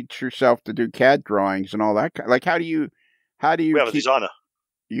did you teach yourself to do CAD drawings and all that? Like, how do you? We have a designer.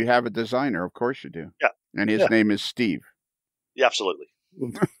 You have a designer, of course you do. Yeah. And his name is Steve. Yeah, absolutely.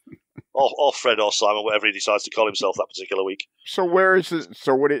 or Fred or Simon, whatever he decides to call himself that particular week. So where is it?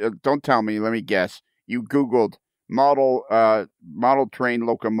 So don't tell me. Let me guess. You Googled model train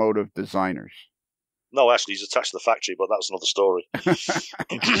locomotive designers. No, actually, he's attached to the factory, but that's another story.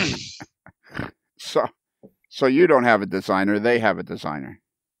 So you don't have a designer; they have a designer.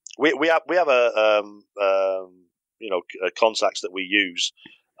 We have a contacts that we use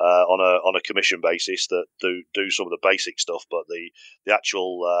on a commission basis that do some of the basic stuff, but the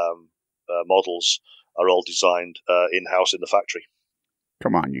actual models are all designed in house in the factory.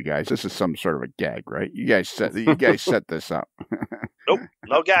 Come on, you guys! This is some sort of a gag, right? You guys set this up. Nope,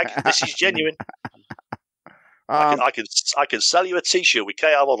 no gag. This is genuine. I can sell you a T-shirt with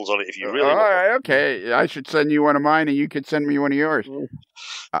KR models on it if you really want. All right, okay. I should send you one of mine, and you could send me one of yours.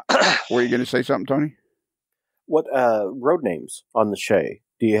 Were you going to say something, Tony? What road names on the Shay?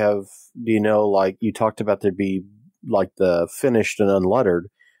 Do you know, like you talked about there'd be like the finished and unlettered.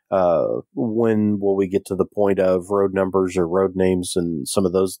 When will we get to the point of road numbers or road names and some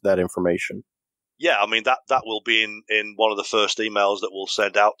of that information? Yeah, I mean that will be in one of the first emails that we'll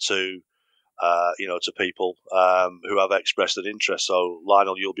send out to to people who have expressed an interest. So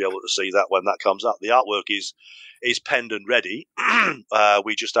Lionel, you'll be able to see that when that comes up. The artwork is penned and ready.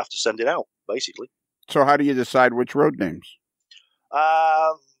 We just have to send it out, basically. So how do you decide which road names? We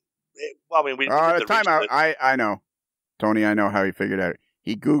time out. I know, Tony. I know how he figured out.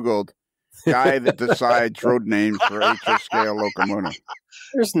 He Googled guy that decides road names for HS scale locomotive.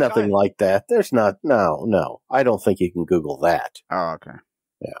 There's nothing like that. There's not. No. I don't think you can Google that. Oh, okay.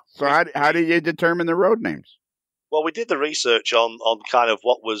 Yeah. So how do you determine the road names? Well, we did the research on kind of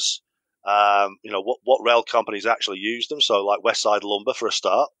what was, what rail companies actually used them. So like Westside Lumber for a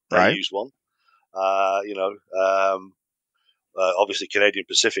start, they used one. Obviously Canadian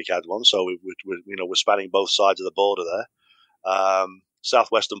Pacific had one. So we're spanning both sides of the border there.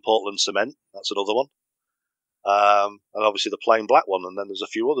 Southwestern Portland Cement, that's another one. And obviously the plain black one, and then there's a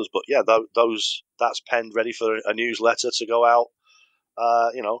few others. But yeah, that's penned ready for a newsletter to go out.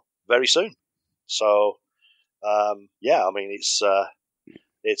 Very soon. So,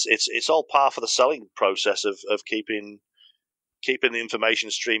 it's all part of the selling process of keeping the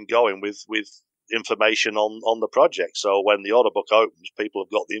information stream going with information on the project. So when the order book opens, people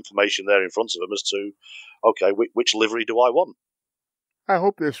have got the information there in front of them as to, okay, which livery do I want? I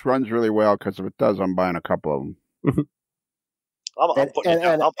hope this runs really well, because if it does, I'm buying a couple of them. I'm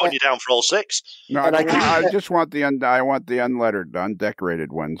putting you down for all 6. No, I just want the unlettered,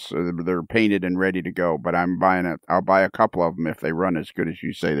 undecorated ones. So they're painted and ready to go. But I'll buy a couple of them if they run as good as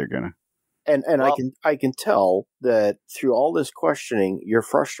you say they're gonna. And I can tell that through all this questioning, you're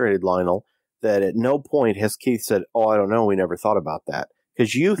frustrated, Lionel. That at no point has Keith said, "Oh, I don't know. We never thought about that."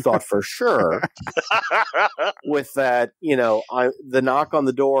 Because you thought for sure with that, the knock on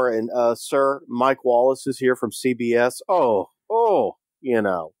the door and, sir, Mike Wallace is here from CBS. Well,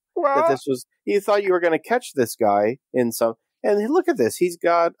 that this was, you thought you were going to catch this guy in some, and look at this. He's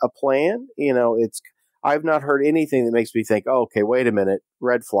got a plan. I've not heard anything that makes me think, oh, okay, wait a minute,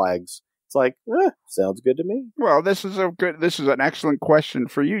 red flags. It's like, sounds good to me. Well, this is an excellent question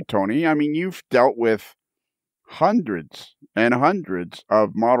for you, Tony. I mean, you've dealt with hundreds and hundreds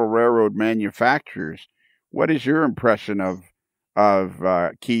of model railroad manufacturers. What is your impression of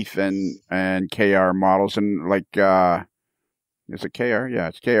Keith and KR models? And is it KR? Yeah,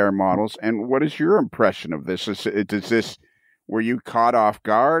 it's KR models. And what is your impression of this? Is this, were you caught off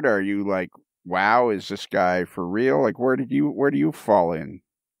guard? Are you like, wow, is this guy for real? Like, where do you fall in?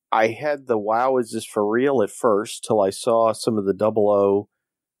 I had the wow, is this for real at first, till I saw some of the 00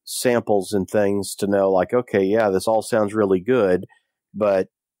 samples and things to know, like, okay, yeah, this all sounds really good, but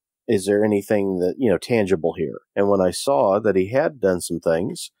is there anything that, tangible here? And when I saw that he had done some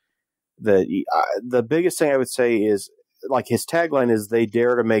things, that the biggest thing I would say is, like, his tagline is, they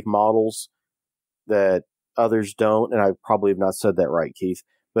dare to make models that others don't. And I probably have not said that right, Keith,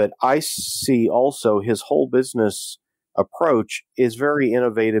 but I see also his whole business approach is very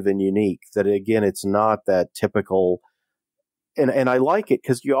innovative and unique. That, again, it's not that typical. And I like it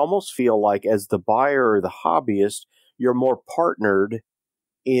because you almost feel like, as the buyer or the hobbyist, you're more partnered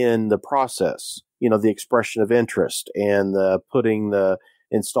in the process. The expression of interest and the putting the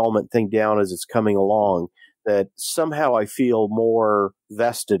installment thing down as it's coming along. That somehow I feel more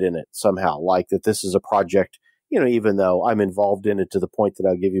vested in it somehow, like that this is a project, even though I'm involved in it to the point that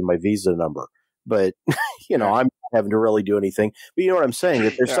I'll give you my Visa number. But, I'm not having to really do anything. But you know what I'm saying?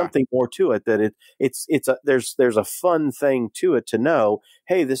 That there's something more to it, that there's a fun thing to it to know,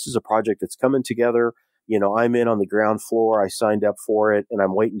 hey, this is a project that's coming together. I'm in on the ground floor. I signed up for it, and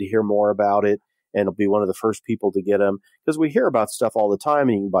I'm waiting to hear more about it. And I'll be one of the first people to get them, because we hear about stuff all the time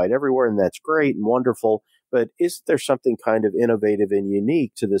and you can buy it everywhere, and that's great and wonderful. But isn't there something kind of innovative and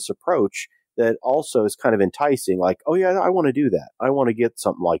unique to this approach that also is kind of enticing? Like, oh yeah, I want to do that. I want to get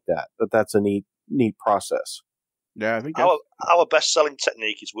something like that. That's a neat process. Yeah, I think our best-selling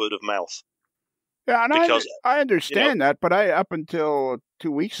technique is word of mouth. Yeah, and I understand that, but up until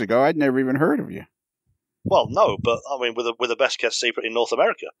 2 weeks ago, I'd never even heard of you. Well, no, but I mean, we're the best kept secret in North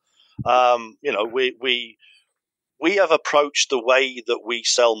America. We have approached the way that we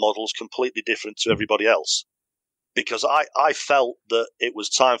sell models completely different to everybody else, because I felt that it was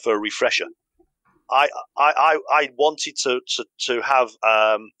time for a refresher. I wanted to have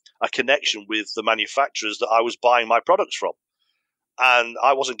a connection with the manufacturers that I was buying my products from, and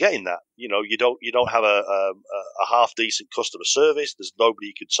I wasn't getting that. You don't have a half decent customer service. There's nobody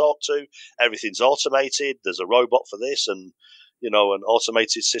you can talk to. Everything's automated. There's a robot for this, and an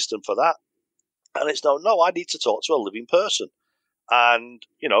automated system for that. And it's no, I need to talk to a living person. And,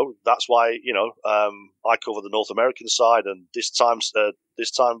 that's why, I cover the North American side and this time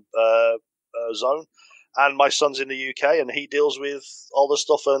zone. And my son's in the UK and he deals with all the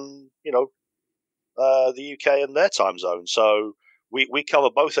stuff and, the UK and their time zone. So we cover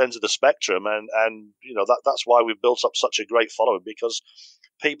both ends of the spectrum. And that's why we've built up such a great following, because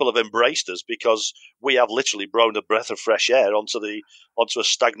people have embraced us, because we have literally blown a breath of fresh air onto a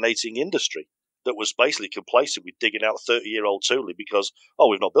stagnating industry that was basically complacent with digging out 30-year-old Thule because,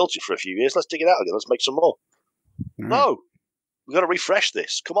 we've not built it for a few years. Let's dig it out again. Let's make some more. Right. No, we've got to refresh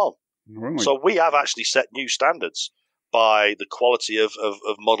this. Come on. Really? So we have actually set new standards by the quality of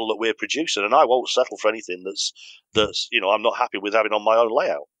model that we're producing, and I won't settle for anything that's I'm not happy with having on my own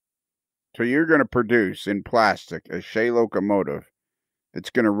layout. So you're going to produce in plastic a Shay locomotive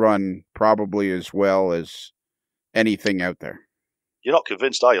that's going to run probably as well as anything out there. You're not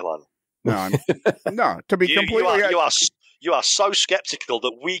convinced, are you, Lionel? No, no. To be completely, you are so skeptical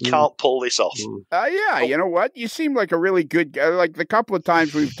that we can't pull this off. Yeah, you know what? You seem like a really good guy. Like the couple of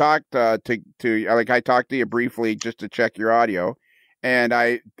times we've talked to I talked to you briefly just to check your audio, and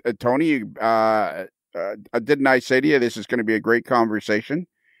Tony, didn't I say to you this is going to be a great conversation?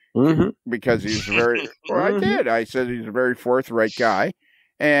 Mm-hmm. Because he's very. Well, I did. I said he's a very forthright guy,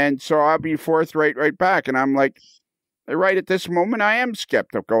 and so I'll be forthright right back. And I'm like, right at this moment, I am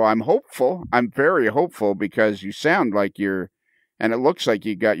skeptical. I'm hopeful. I'm very hopeful because you sound like you're and it looks like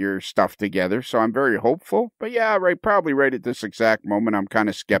you got your stuff together. So I'm very hopeful. But yeah, probably right at this exact moment, I'm kind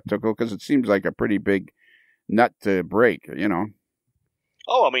of skeptical because it seems like a pretty big nut to break, you know.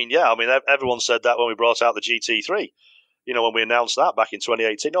 Oh, I mean, yeah. I mean, everyone said that when we brought out the GT3. You know, when we announced that back in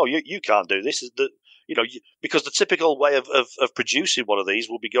 2018. Oh, you can't do this. Because the typical way of producing one of these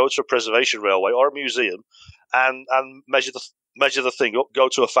will be go to a preservation railway or a museum and measure the thing up, go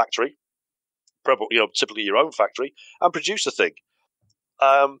to a factory, probably, you know, typically your own factory, and produce the thing.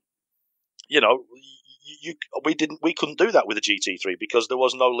 You know, we couldn't do that with the GT3 because there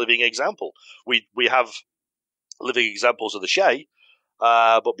was no living example. We have living examples of the Shay,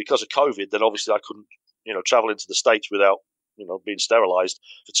 but because of COVID, then obviously I couldn't, you know, travel into the States without, you know, being sterilized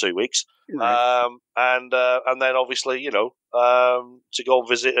for 2 weeks. Right. And then obviously, you know, to go and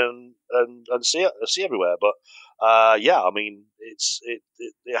visit and see everywhere. But yeah, I mean,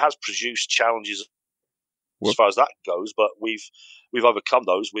 it has produced challenges as far as that goes, but we've overcome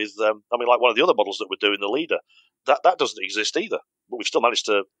those with, I mean, like one of the other models that we're doing, the Leader, that doesn't exist either, but we've still managed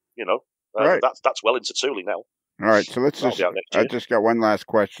to, you know, right. That's well into tooling now. All right, so I just got one last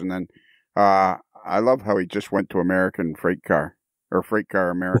question then. I love how he just went to American Freight Car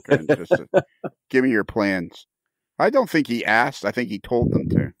America and just said, give me your plans. I don't think he asked. I think he told them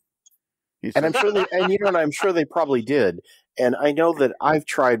to. And I'm sure I'm sure they probably did. And I know that I've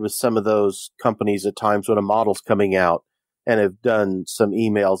tried with some of those companies at times when a model's coming out and have done some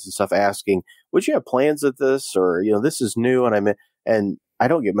emails and stuff asking, would you have plans at this? Or, you know, this is new. And I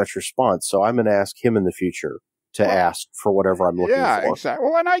don't get much response. So I'm going to ask him in the future to ask for whatever I'm looking for. Yeah, exactly.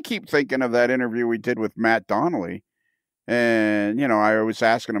 Well, and I keep thinking of that interview we did with Matt Donnelly. And, you know, I was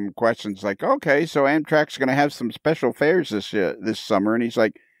asking him questions like, okay, so Amtrak's going to have some special fares this summer. And he's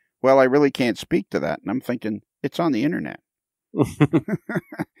like, well, I really can't speak to that. And I'm thinking, it's on the internet.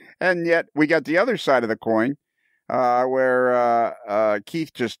 And yet we got the other side of the coin, where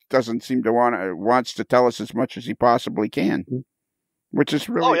Keith just doesn't seem to wants to tell us as much as he possibly can, which is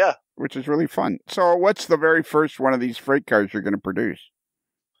really fun. So what's the very first one of these freight cars you're going to produce?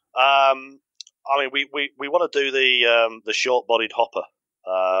 I mean, we want to do the short-bodied hopper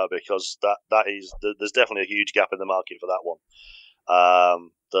because that is there's definitely a huge gap in the market for that one.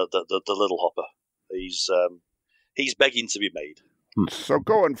 The little hopper, he's begging to be made. So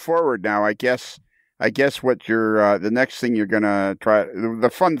going forward now, I guess what you're the next thing you're gonna try, the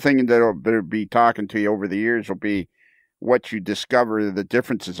fun thing that'll be talking to you over the years will be what you discover the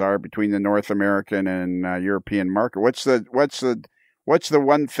differences are between the North American and European market. What's the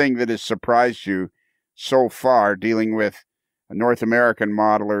one thing that has surprised you so far dealing with North American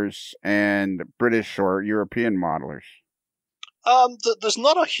modelers and British or European modelers? There's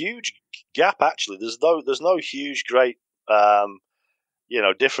not a huge gap actually. There's no huge great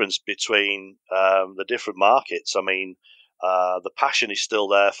difference between the different markets. I mean, the passion is still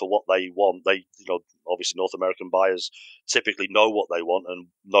there for what they want. They, obviously North American buyers typically know what they want and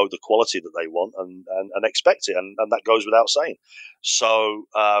know the quality that they want and expect it, and that goes without saying. So,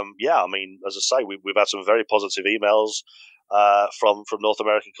 I mean, as I say, we've had some very positive emails from North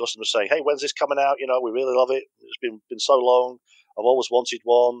American customers saying, "Hey, when's this coming out? We really love it. It's been so long. I've always wanted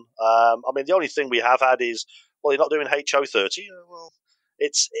one." I mean, the only thing we have had is, well, you're not doing HO30. Well,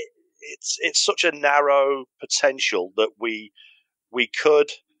 it's such a narrow potential that we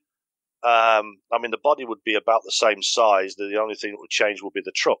could. I mean, the body would be about the same size. The only thing that would change would be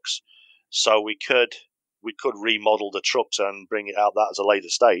the trucks. So we could remodel the trucks and bring it out that as a later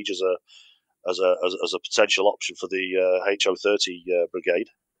stage as a potential option for the HO30 brigade.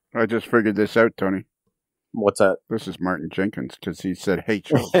 I just figured this out, Tony. What's that? This is Martin Jenkins because he said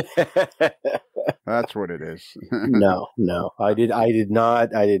HO. That's what it is. No, I did not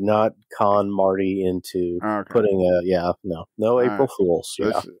con Marty into putting no April Fools.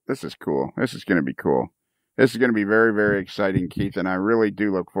 Yeah. This is cool. This is going to be cool. This is going to be very, very exciting, Keith, and I really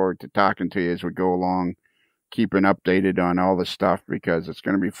do look forward to talking to you as we go along, keeping updated on all the stuff because it's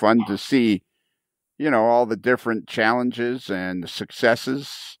going to be fun to see, all the different challenges and the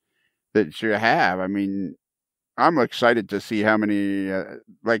successes that you have. I mean, I'm excited to see how many,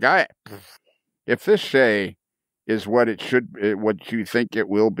 if this Shay is what it should, what you think it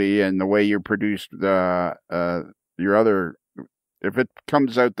will be, and the way you produced your other, if it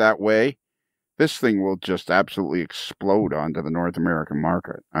comes out that way, this thing will just absolutely explode onto the North American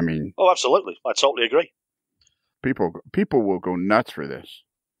market. I mean, oh, absolutely, I totally agree. People will go nuts for this.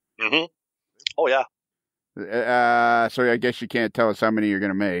 Mm-hmm. Oh yeah. So I guess you can't tell us how many you're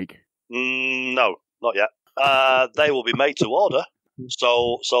going to make. No, not yet. They will be made to order.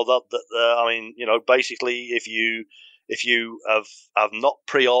 So that I mean, basically, if you have not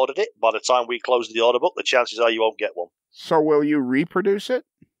pre-ordered it by the time we close the order book, the chances are you won't get one. So will you reproduce it?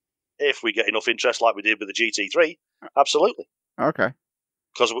 If we get enough interest like we did with the GT3, absolutely. Okay.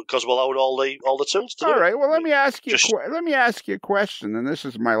 Because we'll own all the tools to do it. All right. Well, let me ask you a question, and this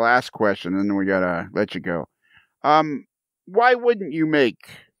is my last question, and then we gotta let you go. Why wouldn't you make,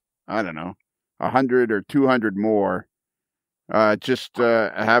 I don't know, 100 or 200 more? Just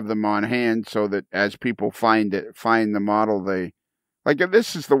have them on hand so that as people find the model, they like.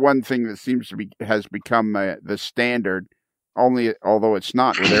 This is the one thing that seems to has become the standard. Although it's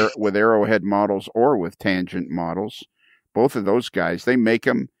not with arrowhead models or with tangent models, both of those guys, they make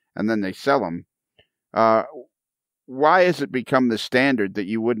them and then they sell them. Why has it become the standard that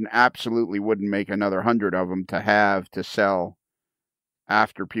you absolutely wouldn't make another 100 of them to sell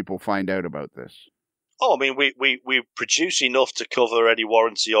after people find out about this? Oh, I mean, we produce enough to cover any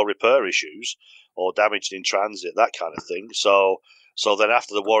warranty or repair issues or damage in transit, that kind of thing. So then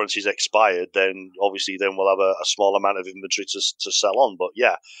after the warranty's expired, then obviously we'll have a small amount of inventory to sell on. But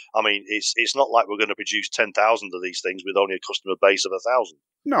yeah, I mean, it's not like we're going to produce 10,000 of these things with only a customer base of 1,000.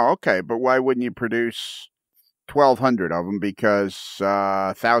 No, okay, but why wouldn't you produce 1,200 of them? Because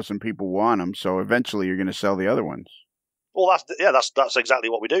 1,000 people want them, so eventually you're going to sell the other ones. Well, that's exactly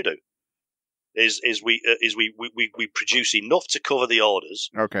what we do. Is we produce enough to cover the orders,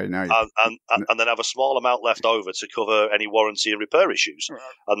 okay, now and then have a small amount left over to cover any warranty and repair issues.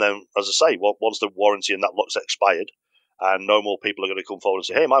 And then, as I say, once the warranty and that lot's expired, and no more people are going to come forward and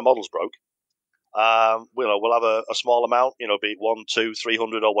say, "Hey, my model's broke," we'll have a small amount, be it 1, 2,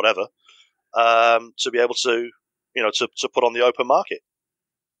 300 or whatever, to be able to to put on the open market.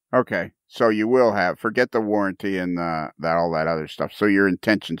 Okay, so you will forget the warranty and all that other stuff. So your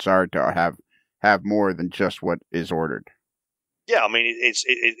intentions are to have more than just what is ordered. Yeah, I mean,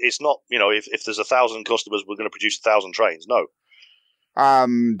 it's not, if there's 1,000 customers, we're going to produce 1,000 trains. No.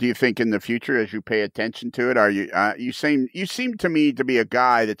 Do you think in the future, as you pay attention to it, are you seem to me to be a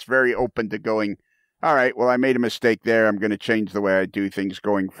guy that's very open to going, all right, well, I made a mistake there. I'm going to change the way I do things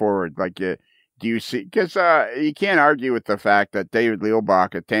going forward. Like, do you see, because you can't argue with the fact that David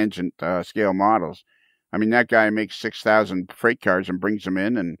Leobach at Tangent Scale Models, I mean, that guy makes 6,000 freight cars and brings them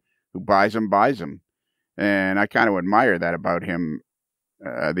in, and who buys them, buys them. And I kind of admire that about him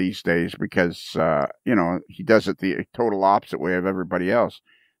these days because, he does it the total opposite way of everybody else.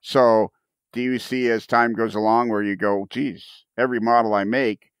 So do you see as time goes along where you go, geez, every model I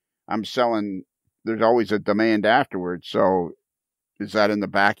make, I'm selling, there's always a demand afterwards. So is that in the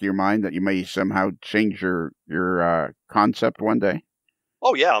back of your mind that you may somehow change your concept one day?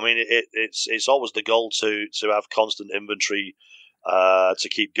 Oh, yeah. I mean, it's always the goal to have constant inventory to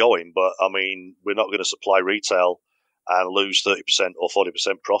keep going, but I mean, we're not going to supply retail and lose 30% or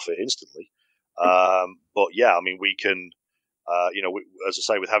 40% profit instantly. But yeah, I mean, we can, as I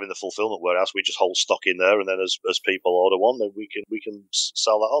say, with having the fulfillment warehouse, we just hold stock in there, and then as people order one, then we can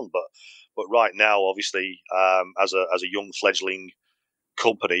sell that on. But right now, obviously, as a young fledgling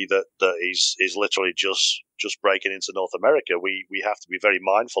company that is literally just breaking into North America, we have to be very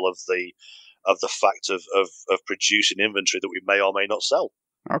mindful of the fact of producing inventory that we may or may not sell.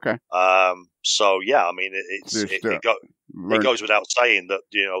 Okay. So yeah, I mean, it goes without saying that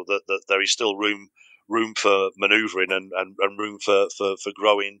that there is still room for manoeuvring and room for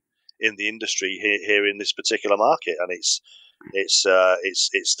growing in the industry here in this particular market, and it's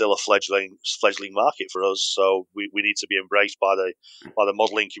still a fledgling market for us. So we need to be embraced by the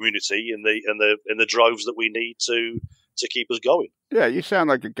modelling community in the droves that we need to keep us going. Yeah, you sound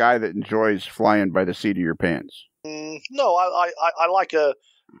like a guy that enjoys flying by the seat of your pants. No, I like a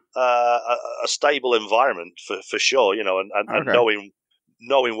stable environment for sure, and okay.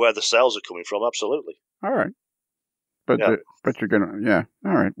 knowing where the sales are coming from. Absolutely. All right, but you're gonna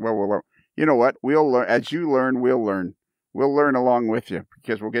All right. Well, you know what? We'll learn as you learn. We'll learn. We'll learn along with you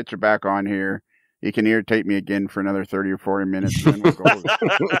because we'll get you back on here. You can irritate me again for another 30 or 40 minutes, and then we'll go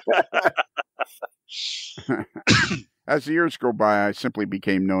over. As the years go by, I simply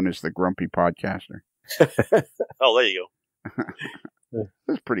became known as the Grumpy Podcaster. Oh, there you go.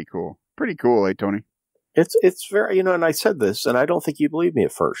 That's pretty cool. Pretty cool, eh, Tony? It's very, and I said this, and I don't think you believed me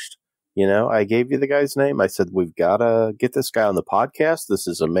at first. I gave you the guy's name. I said, we've got to get this guy on the podcast. This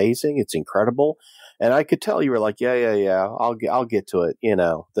is amazing. It's incredible. And I could tell you were like, yeah. I'll get to it.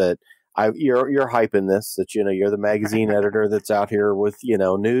 That you're hyping this, that, you're the magazine editor that's out here with,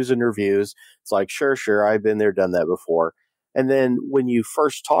 news and reviews. It's like, sure. I've been there, done that before. And then when you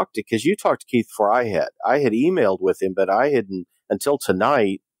first because you talked to Keith before I had emailed with him, but I hadn't until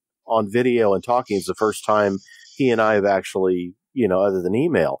tonight on video and talking is the first time he and I have actually, other than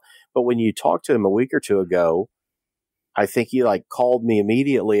email. But when you talked to him a week or two ago, I think he called me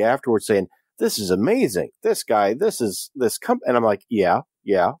immediately afterwards saying, this is amazing. This guy, and I'm like, yeah,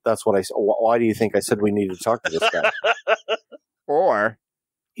 that's what I said. Why do you think I said we needed to talk to this guy?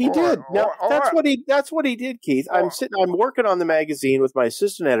 He did. No, that's what he did, Keith. I'm working on the magazine with my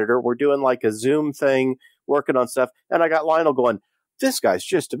assistant editor. We're doing like a Zoom thing, working on stuff. And I got Lionel going, this guy's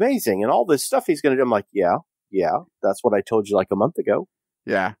just amazing. And all this stuff he's going to do. I'm like, yeah, that's what I told you like a month ago.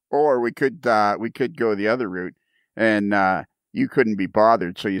 Yeah. Or we could go the other route and, you couldn't be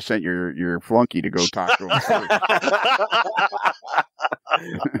bothered, so you sent your flunky to go talk to him.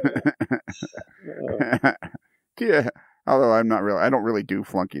 Yeah. Although I don't really do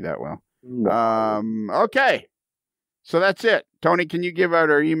flunky that well. No. Okay. So that's it. Tony, can you give out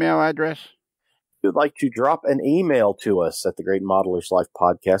our email address? If you'd like to drop an email to us at the Great Modelers Life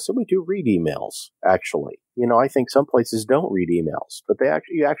podcast, and we do read emails, actually. I think some places don't read emails, but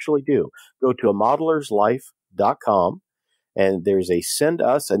you actually do. Go to modelerslife.com. And there's a send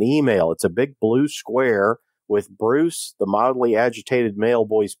us an email. It's a big blue square with Bruce, the mildly agitated male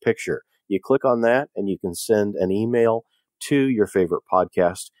boy's picture. You click on that and you can send an email to your favorite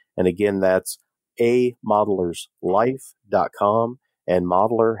podcast. And again, that's amodelerslife.com. And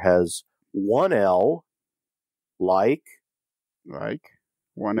modeler has one L, like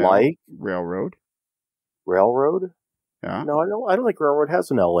one L, like railroad. Yeah. No, I don't think railroad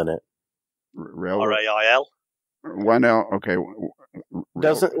has an L in it. Railroad. RAIL. One L. Okay.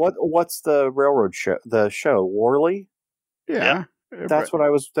 Doesn't what's the railroad show? The show Worley. Yeah. That's what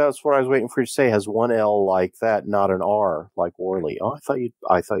I was waiting for you to say. Has one L like that, not an R like Worley. Oh, I thought you'd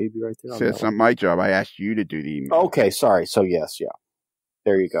be right there. See, it's not my job. I asked you to do the email. Okay, sorry. So yes, yeah.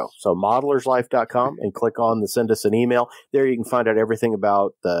 There you go. So modelerslife.com and click on the send us an email. There you can find out everything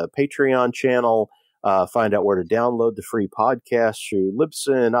about the Patreon channel. Find out where to download the free podcast through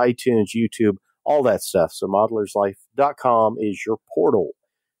Libsyn, iTunes, YouTube. All that stuff. So modelerslife.com is your portal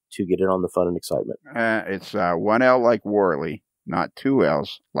to get in on the fun and excitement. It's one L like Worley, not two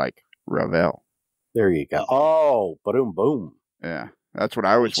L's like Revell. There you go. Oh, boom, boom. Yeah, that's what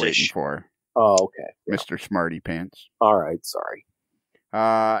I was waiting for. Oh, okay. Yeah. Mr. Smarty Pants. All right, sorry.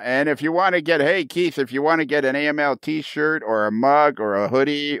 And if you want to get, hey, Keith, if you want to get an AML t-shirt or a mug or a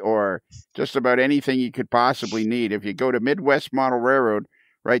hoodie or just about anything you could possibly need, if you go to Midwest Model Railroad,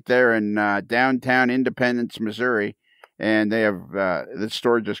 right there in downtown Independence, Missouri, and they have the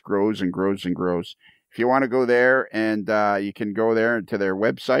store just grows and grows and grows. If you want to go there, and you can go there to their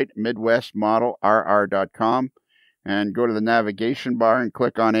website, MidwestModelRR.com, and go to the navigation bar and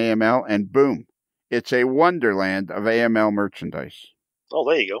click on AML, and boom, it's a wonderland of AML merchandise. Oh,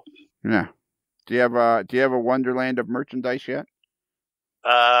 there you go. Yeah. Do you have a wonderland of merchandise yet?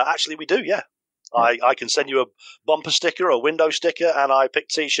 Actually, we do. Yeah. I can send you a bumper sticker, a window sticker, and I pick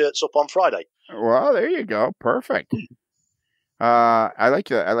T-shirts up on Friday. Well, there you go. Perfect. I like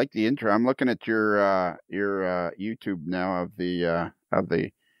the intro. I'm looking at your YouTube now of the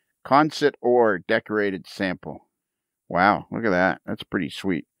Consett ore decorated sample. Wow, look at that. That's pretty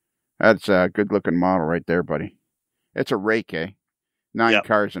sweet. That's a good looking model right there, buddy. It's a rake, eh? 9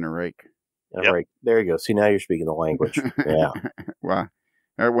 cars in a rake. Right. There you go. See, now you're speaking the language. Yeah. Wow.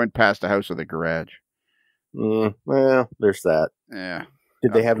 I went past the house with a garage. Well, there's that. Yeah.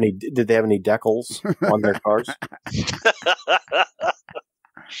 Did they have any decals on their cars?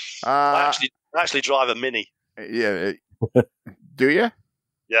 I actually drive a Mini. Yeah. Do you?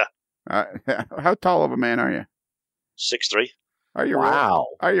 Yeah. How tall of a man are you? 6'3". Are you? Wow.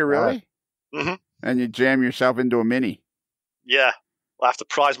 Are you really? Mm-hmm. And you jam yourself into a Mini? Yeah. I have to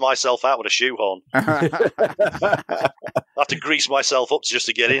prise myself out with a shoehorn. I have to grease myself up just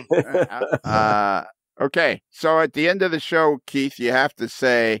to get in. Okay. So at the end of the show, Keith, you have to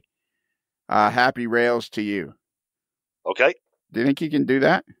say happy rails to you. Okay. Do you think you can do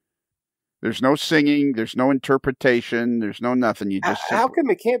that? There's no singing. There's no interpretation. There's no nothing. You just how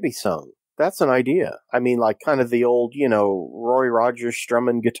come it can't be sung? That's an idea. I mean, like kind of the old, Roy Rogers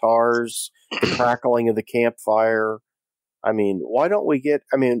strumming guitars, the crackling of the campfire. I mean, why don't we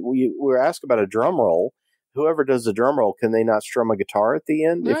we were asked about a drum roll. Whoever does the drum roll, can they not strum a guitar at the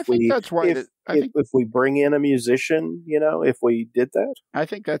end? Yeah, I think that's why. If we bring in a musician, if we did that? I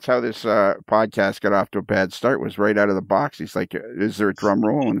think that's how this podcast got off to a bad start, was right out of the box. He's like, is there a drum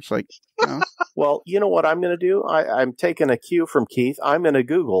roll? And it's like, no. Well, you know what I'm going to do? I'm taking a cue from Keith. I'm going to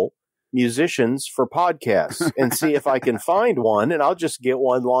Google musicians for podcasts and see if I can find one, and I'll just get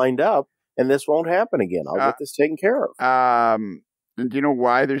one lined up. And this won't happen again. I'll get this taken care of. And do you know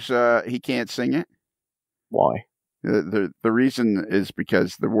why he can't sing it? Why? The reason is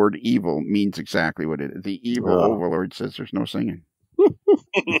because the word evil means exactly what it is. The evil overlord says there's no singing.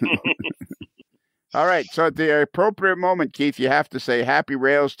 All right. So at the appropriate moment, Keith, you have to say happy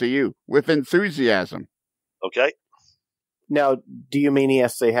rails to you with enthusiasm. Okay. Now, do you mean he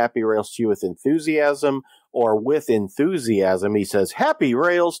has to say happy rails to you with enthusiasm, or with enthusiasm he says happy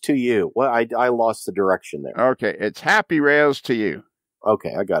rails to you? Well, I lost the direction there. Okay. It's happy rails to you.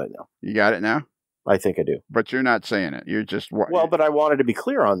 Okay, I got it now. You got it now? I think I do. But you're not saying it. You're just... Well, but I wanted to be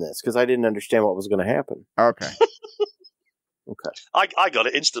clear on this because I didn't understand what was going to happen. Okay. Okay. I got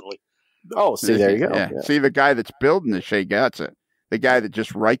it instantly. Oh, see, there you go. Yeah. Yeah. See, the guy that's building the Shay gets it. The guy that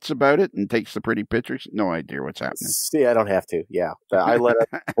just writes about it and takes the pretty pictures, no idea what's happening. See, I don't have to. Yeah. I let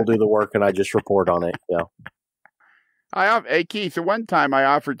people do the work and I just report on it. Yeah. Hey, Keith, the one time I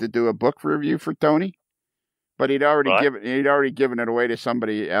offered to do a book review for Tony, but he'd already given it away to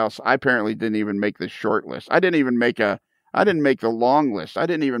somebody else. I apparently didn't even make the short list. I didn't make the long list. I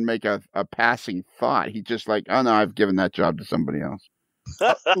didn't even make a passing thought. He just like, oh no, I've given that job to somebody else.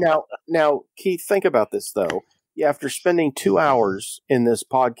 Now, Keith, think about this though. After spending 2 hours in this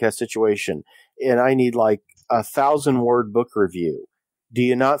podcast situation, and I need like 1,000-word book review, do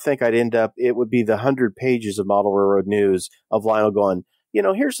you not think it would be the 100 pages of Model Railroad News of Lionel going,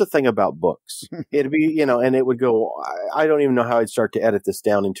 here's the thing about books. It'd be, and it would go, I don't even know how I'd start to edit this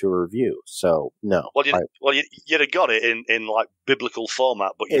down into a review. So, no. Well, you'd have got it in like biblical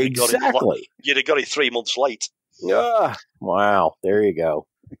format, but you'd have got it 3 months late. Wow. There you go.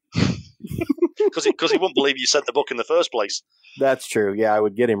 Because he wouldn't believe you sent the book in the first place. That's true. Yeah, I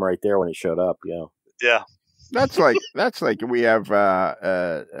would get him right there when he showed up. Yeah. Yeah. That's like we have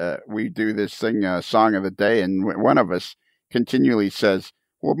we do this thing, Song of the Day, and one of us continually says,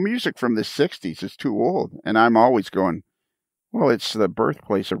 well, music from the 60s is too old. And I'm always going, well, it's the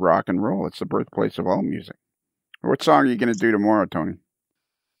birthplace of rock and roll. It's the birthplace of all music. What song are you going to do tomorrow, Tony?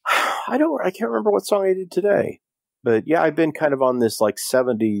 I can't remember what song I did today. But yeah, I've been kind of on this like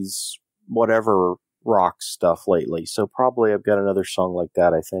 70s whatever rock stuff lately. So probably I've got another song like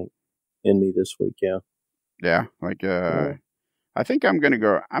that, I think, in me this week. Yeah. Yeah. I think I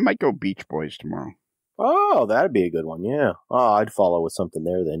might go Beach Boys tomorrow. Oh, that'd be a good one. Yeah. Oh, I'd follow with something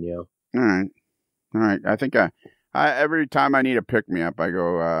there then. Yeah. All right. I think I every time I need a pick me up, I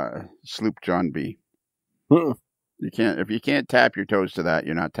go Sloop John B. If you can't tap your toes to that,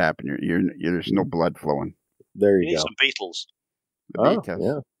 you're not tapping there's no blood flowing. There you go. Some Beatles. The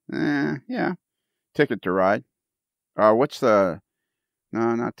Beatles. Yeah. Yeah. Ticket to Ride. What's the...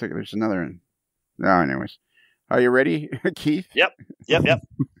 No, not Ticket. There's another one. No, anyways. Are you ready, Keith? Yep.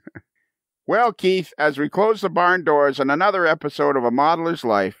 Well, Keith, as we close the barn doors on another episode of A Modeler's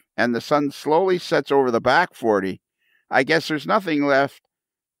Life and the sun slowly sets over the back 40, I guess there's nothing left.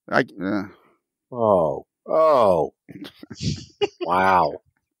 Oh. Wow.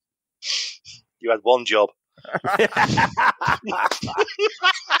 You had one job.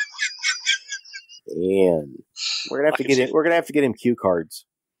 Man, we're gonna have to get him cue cards.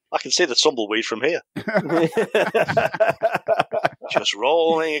 I can see the tumbleweed from here. Just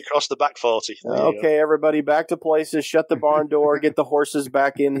rolling across the back 40. Okay, everybody, back to places. Shut the barn door. Get the horses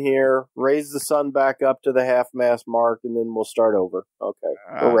back in here. Raise the sun back up to the half-mast mark, and then we'll start over. Okay,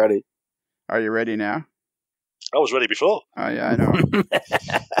 we're ready. Are you ready now? I was ready before. Oh, yeah, I know.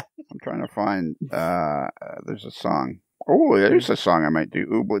 I'm trying to find... there's a song. Oh, there's a song I might do.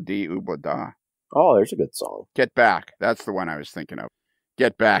 Oobla dee, oobla da. Oh, there's a good song. Get Back. That's the one I was thinking of.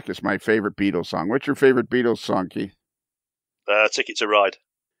 Get Back is my favorite Beatles song. What's your favorite Beatles song, Keith? Ticket to Ride.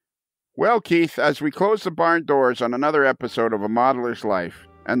 Well, Keith, as we close the barn doors on another episode of A Modeler's Life,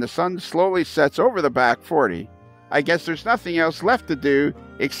 and the sun slowly sets over the back 40, I guess there's nothing else left to do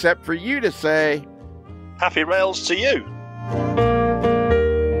except for you to say... Happy rails to you.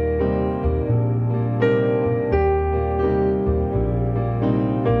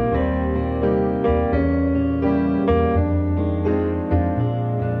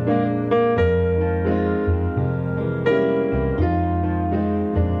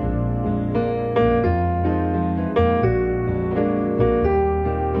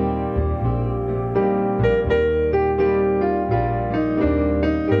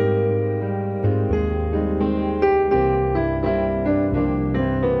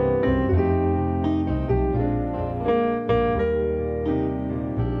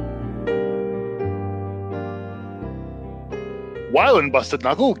 While in Busted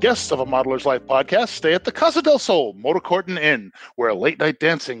Knuckle, guests of A Modeler's Life podcast stay at the Casa del Sol Motor Court and Inn, where late-night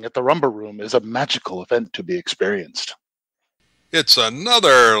dancing at the Rumba Room is a magical event to be experienced. It's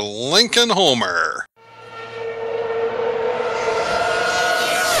another Lincoln Homer.